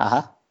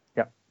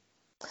 Yeah,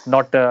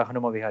 not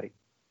Hanuma Vihari.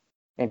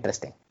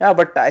 Interesting. Yeah,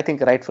 but I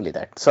think rightfully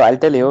that. So I'll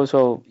tell you.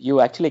 So you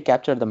actually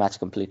captured the match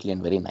completely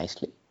and very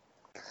nicely.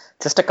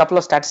 Just a couple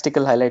of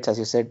statistical highlights, as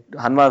you said.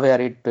 Hanuma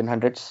Vihari twin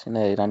hundreds in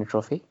a Irani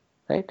Trophy,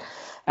 right?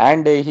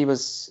 And he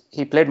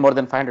played more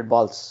than 500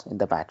 balls in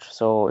the match.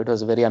 So it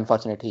was very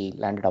unfortunate he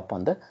landed up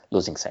on the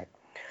losing side.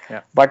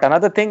 Yeah. But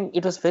another thing,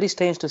 it was very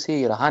strange to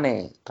see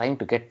Rahane trying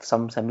to get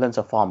some semblance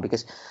of form,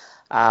 because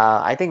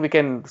I think we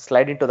can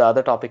slide into the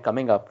other topic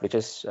coming up, which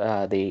is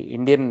the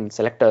Indian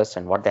selectors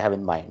and what they have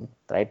in mind,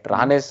 right?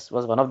 Rahane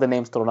was one of the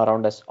names thrown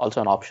around as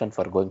also an option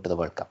for going to the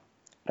World Cup,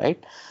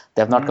 right?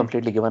 They have not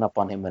completely given up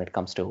on him when it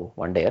comes to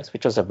one-dayers,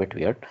 which was a bit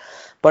weird.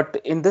 But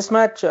in this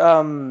match,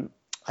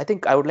 I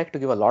think I would like to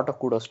give a lot of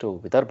kudos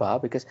to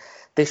Vidarbha, because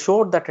they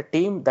showed that a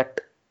team that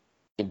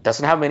it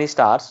doesn't have many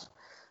stars,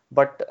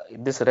 but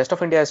this rest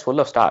of India is full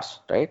of stars,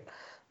 right?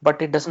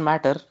 But it doesn't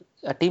matter.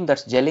 A team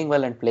that's gelling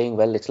well and playing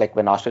well, it's like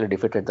when Australia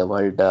defeated the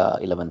world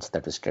 11s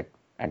that visited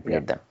and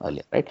played them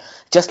earlier, right?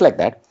 Just like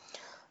that.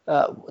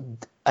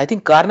 I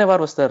think Carnivore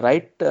was the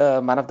right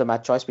man of the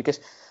match choice because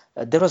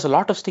there was a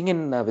lot of sting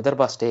in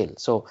Vidarbha's tail.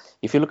 So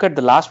if you look at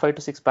the last 5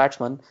 to 6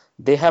 batsmen,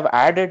 they have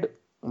added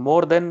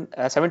more than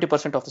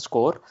 70% of the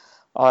score,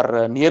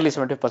 or nearly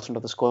 70%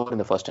 of the score in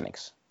the first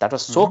innings. That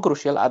was so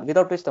crucial,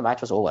 without which the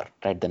match was over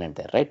right then and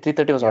there, right?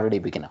 330 was already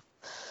big enough.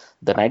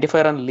 The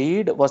 95-run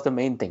lead was the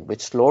main thing,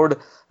 which slowed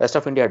rest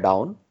of India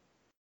down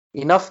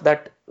enough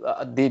that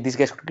these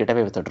guys could get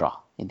away with a draw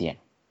in the end.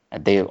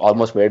 And they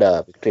almost made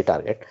a victory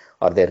target,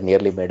 or they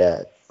nearly made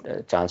a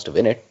chance to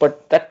win it.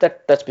 But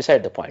that's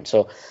beside the point.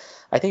 So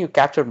I think you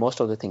captured most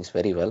of the things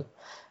very well.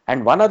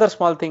 And one other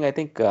small thing, I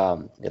think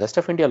the rest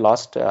of India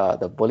lost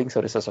the bowling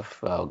services of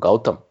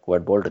Gautam, who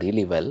had bowled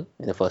really well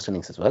in the first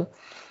innings as well.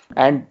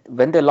 And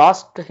when they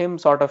lost him,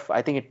 sort of,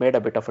 I think it made a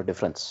bit of a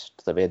difference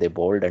to the way they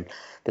bowled, and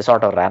they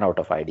sort of ran out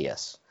of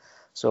ideas.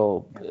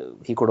 So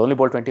he could only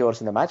bowl 20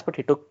 overs in the match, but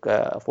he took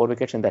 4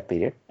 wickets in that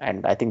period,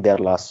 and I think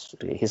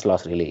his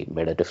loss really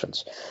made a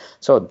difference.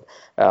 So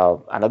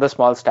another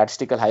small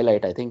statistical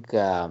highlight, I think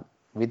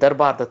Vidarbha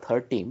are the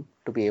third team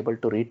to be able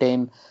to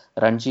retain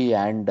Ranji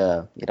and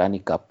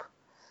Irani Cup,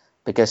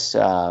 because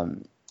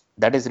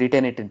that is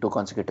retain it in 2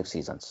 consecutive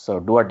seasons.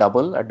 So do a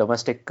double, a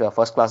domestic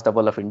first class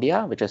double of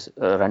India, which is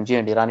Ranji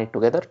and Irani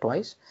together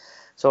twice.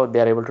 So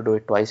they are able to do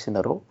it twice in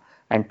a row.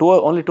 And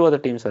only 2 other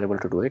teams were able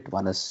to do it.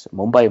 One is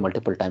Mumbai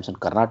multiple times, and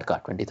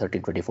Karnataka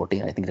 2013,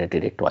 2014. I think they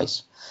did it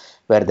twice,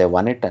 where they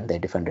won it and they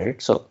defended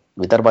it. So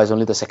Vidarbha is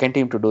only the second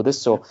team to do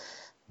this. So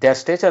their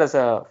stature as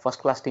a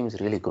first-class team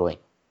is really growing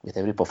with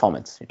every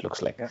performance, it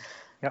looks like.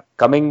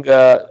 Coming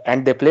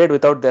and they played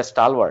without their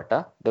stalwart.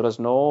 There was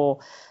no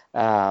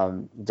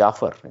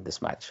Jaffer in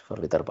this match for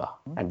Vidarbha,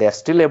 and they are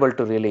still able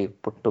to really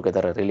put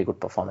together a really good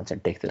performance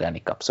and take the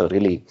Rani Cup. So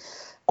really,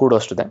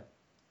 kudos to them.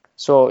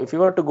 So if you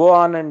were to go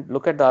on and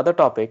look at the other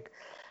topic,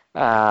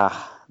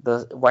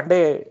 the one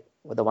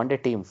day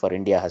team for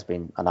India has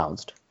been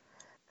announced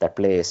that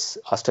plays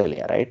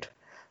Australia, right?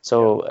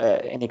 So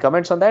any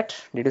comments on that?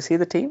 Did you see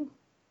the team?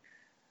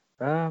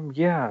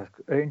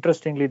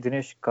 Interestingly,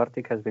 Dinesh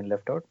Karthik has been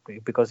left out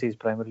because he's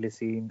primarily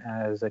seen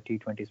as a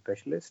T20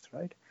 specialist,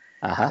 right?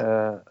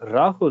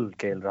 Rahul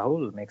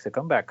makes a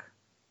comeback.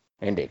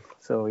 Indeed.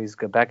 So he's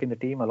back in the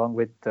team along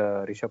with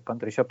Rishabh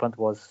Pant. Rishabh Pant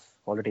was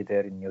already there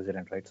in New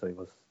Zealand, right? So he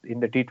was in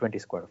the T20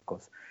 squad, of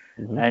course.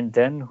 And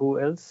then who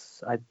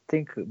else? I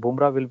think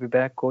Bumrah will be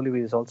back.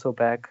 Kohli is also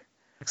back.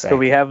 Exactly. So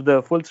we have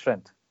the full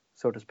strength,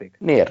 so to speak.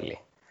 Nearly.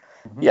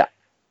 Yeah.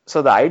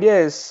 So the idea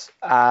is,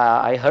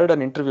 I heard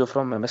an interview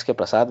from MSK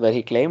Prasad where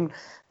he claimed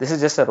this is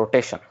just a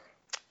rotation.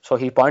 So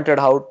he pointed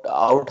out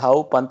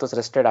how Pant was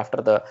rested after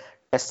the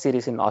Test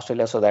series in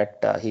Australia so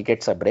that he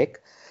gets a break.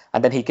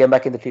 And then he came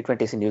back in the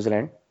T20s in New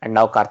Zealand, and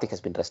now Karthik has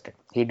been rested.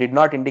 He did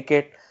not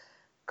indicate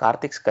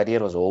Karthik's career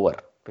was over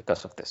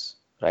because of this,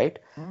 right?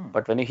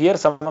 But when you hear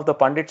some of the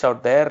pundits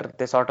out there,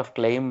 they sort of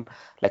claim,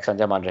 like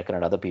Sanjay Manjrekar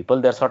and other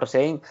people, they're sort of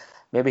saying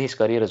maybe his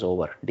career is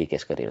over,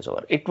 DK's career is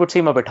over. It would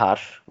seem a bit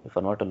harsh if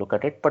one were to look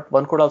at it, but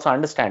one could also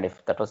understand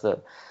if that was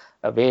the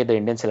way the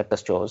Indian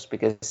selectors chose,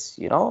 because,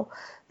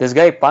 this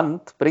guy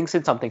Pant brings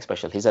in something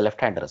special. He's a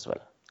left-hander as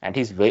well. And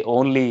he's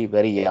only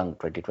very young,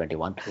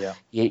 2021. Yeah.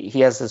 He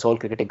has his whole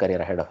cricketing career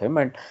ahead of him,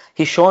 and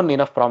he's shown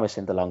enough promise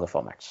in the longer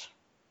formats,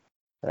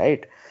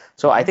 right?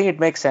 So I think it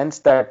makes sense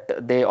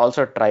that they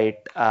also try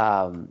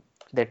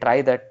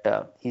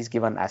that he's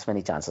given as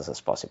many chances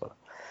as possible.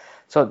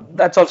 So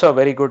that's also a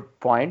very good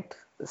point.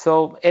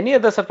 So any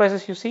other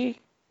surprises you see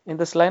in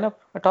this lineup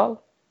at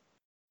all?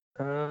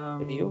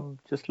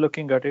 Just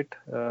looking at it,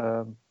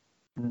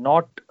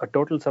 not a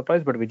total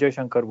surprise, but Vijay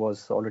Shankar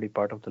was already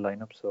part of the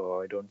lineup,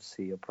 so I don't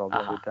see a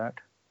problem with that.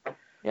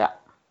 Yeah,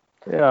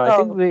 I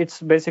think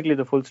it's basically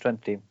the full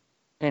strength team.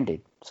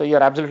 Indeed. So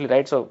you're absolutely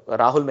right. So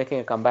Rahul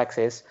making a comeback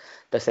says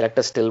the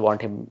selectors still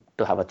want him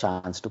to have a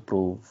chance to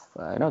prove,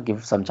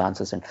 give some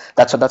chances, and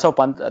that's how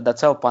Pant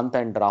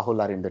and Rahul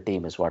are in the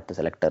team, is what the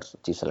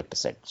chief selector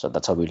said. So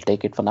that's how we'll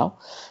take it for now.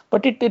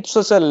 But it's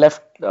just a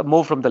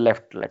move from the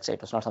left. Let's say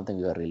it's not something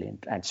we were really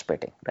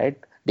anticipating, right?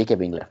 DK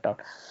being left out.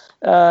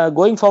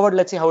 Going forward,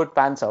 let's see how it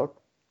pans out,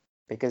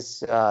 because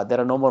there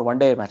are no more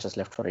one-day matches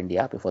left for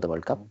India before the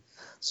World Cup.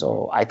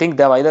 So I think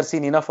they've either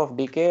seen enough of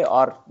DK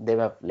or they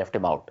have left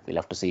him out. We'll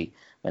have to see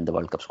when the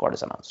World Cup squad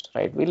is announced,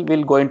 right?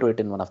 We'll go into it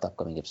in one of the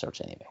upcoming episodes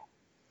anyway.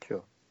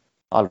 Sure.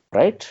 All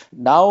right.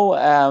 Now,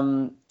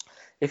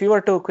 if you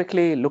were to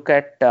quickly look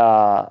at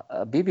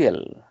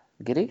BBL,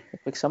 Giri, a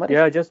quick summary.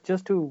 Yeah,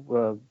 just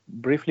to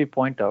briefly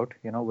point out,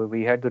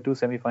 we had the 2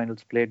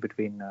 semi-finals played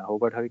between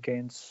Hobart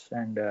Hurricanes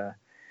and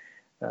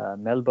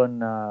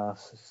Melbourne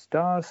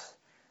Stars,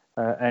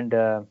 and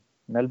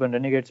Melbourne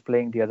Renegades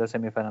playing the other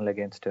semi-final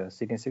against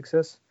Sydney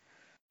Sixers.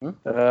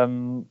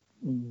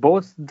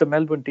 Both the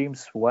Melbourne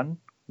teams won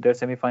their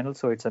semi-final,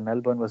 so it's a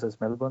Melbourne versus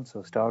Melbourne,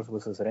 so Stars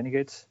versus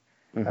Renegades.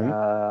 It's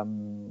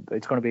going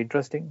to be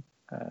interesting.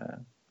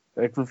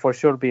 So it will for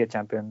sure be a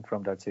champion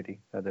from that city.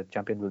 The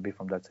champion will be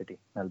from that city,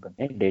 Melbourne.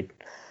 Indeed.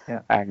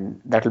 Yeah.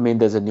 And that will mean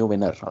there's a new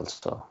winner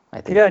also.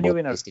 I think Yeah, new both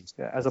winner. these teams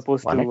Yeah, as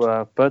opposed won it.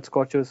 to Perth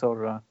Scorchers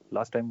or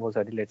last time was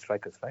Adelaide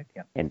Strikers, right?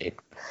 Yeah. Indeed.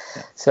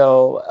 Yeah.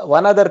 So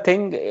one other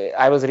thing,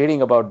 I was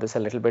reading about this a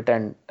little bit,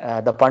 and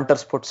the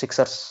punters put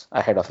Sixers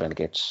ahead of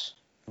Renegades,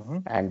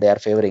 and they are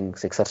favoring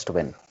Sixers to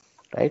win,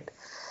 right?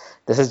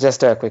 This is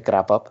just a quick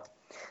wrap up.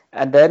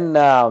 And then,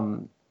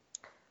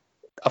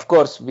 of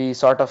course, we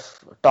sort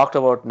of talked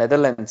about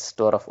Netherlands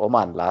tour of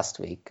Oman last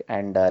week,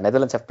 and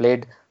Netherlands have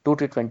played 2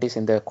 T20s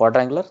in the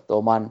quadrangular, the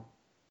Oman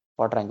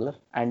quadrangular,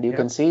 and you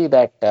can see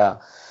that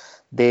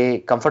they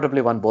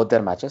comfortably won both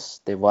their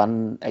matches. They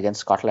won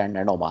against Scotland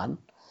and Oman.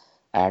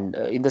 And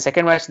in the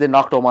second match, they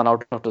knocked Oman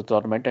out of the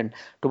tournament. And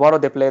tomorrow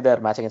they play their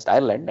match against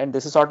Ireland. And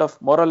this is sort of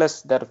more or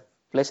less their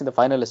place in the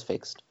final is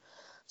fixed.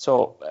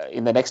 So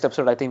in the next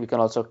episode, I think we can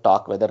also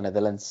talk whether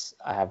Netherlands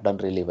have done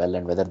really well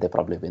and whether they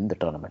probably win the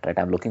tournament. Right?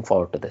 I'm looking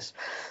forward to this.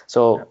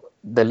 So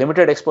the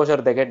limited exposure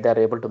they get, they're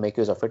able to make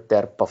use of it.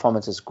 Their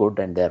performance is good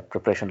and their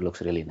preparation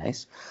looks really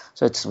nice.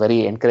 So it's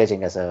very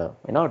encouraging as a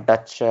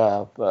Dutch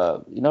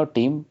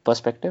team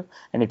perspective,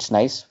 and it's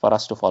nice for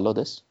us to follow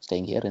this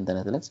staying here in the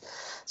Netherlands.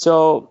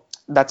 So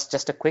that's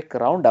just a quick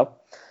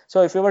roundup.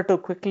 So if we were to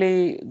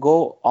quickly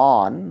go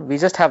on, we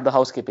just have the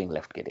housekeeping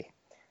left, Giri,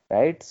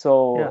 right?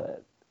 So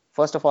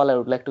first of all, I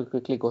would like to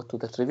quickly go to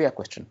the trivia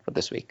question for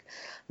this week.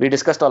 We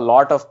discussed a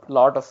lot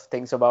of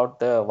things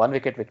about the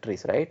 1-wicket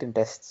victories, right, in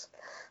tests.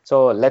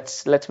 So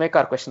let's make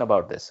our question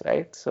about this,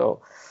 right?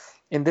 So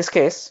in this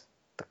case,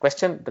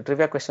 the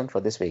trivia question for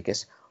this week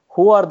is,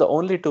 who are the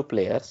only 2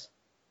 players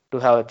to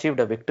have achieved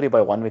a victory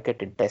by 1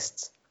 wicket in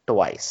tests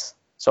twice?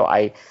 So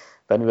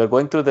when we were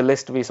going through the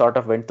list, we sort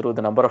of went through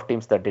the number of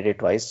teams that did it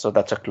twice. So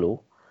that's a clue.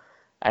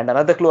 And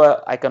another clue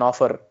I can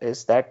offer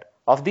is that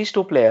of these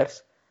 2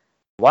 players,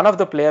 one of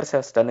the players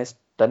has done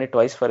it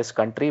twice for his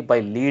country by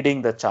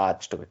leading the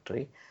charge to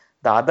victory.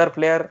 The other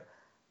player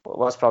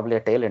was probably a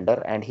tail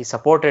ender, and he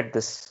supported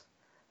this,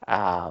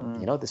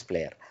 this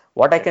player.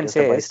 What I can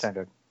say is,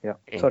 bystander. Yeah,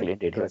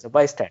 indeed, he was a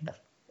bystander.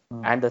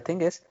 And the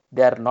thing is,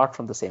 they are not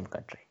from the same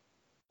country.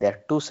 They are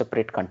 2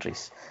 separate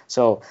countries.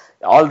 So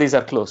all these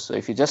are close. So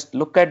if you just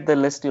look at the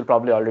list, you'll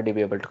probably already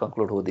be able to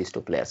conclude who these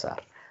 2 players are.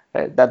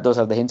 Right? Those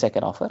are the hints I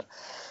can offer.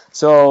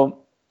 So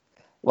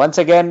once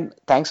again,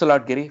 thanks a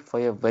lot, Giri, for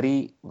your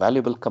very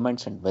valuable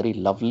comments and very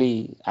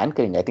lovely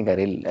anchoring. I think I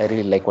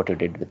really like what you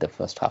did with the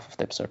first half of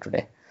the episode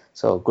today.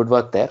 So good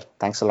work there.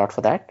 Thanks a lot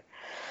for that.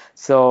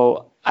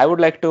 So I would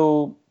like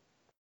to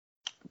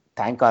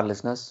thank our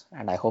listeners,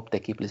 and I hope they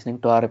keep listening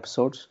to our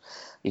episodes.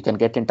 You can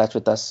get in touch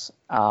with us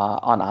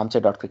on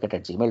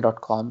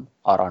armchair.cricket@gmail.com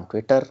or on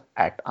Twitter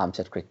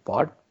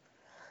 @armchaircrickpod.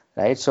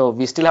 Right, so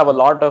we still have a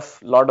lot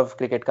of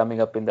cricket coming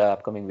up in the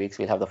upcoming weeks.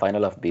 We'll have the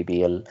final of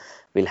BBL.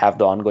 We'll have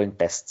the ongoing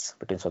tests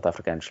between South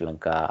Africa and Sri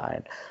Lanka,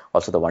 and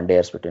also the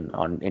one-dayers between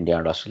India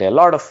and Australia.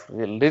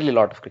 Really a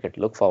lot of cricket to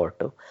look forward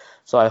to.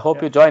 So I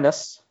hope you join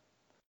us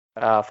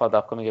for the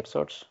upcoming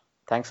episodes.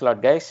 Thanks a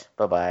lot, guys.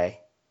 Bye-bye.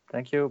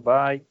 Thank you.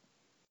 Bye.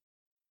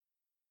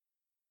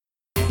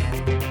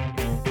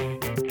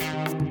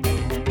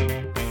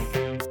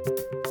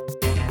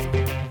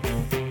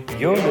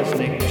 You're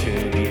listening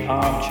to the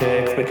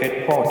Armchair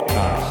Cricket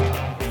Podcast.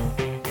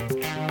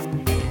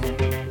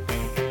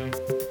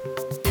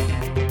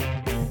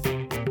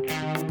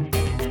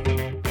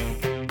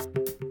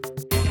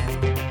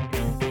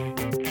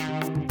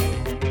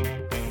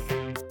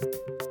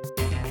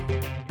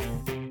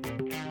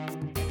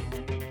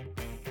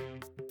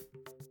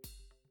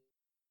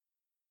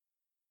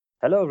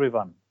 Hello,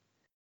 everyone.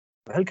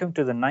 Welcome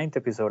to the 9th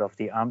episode of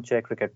the Armchair Cricket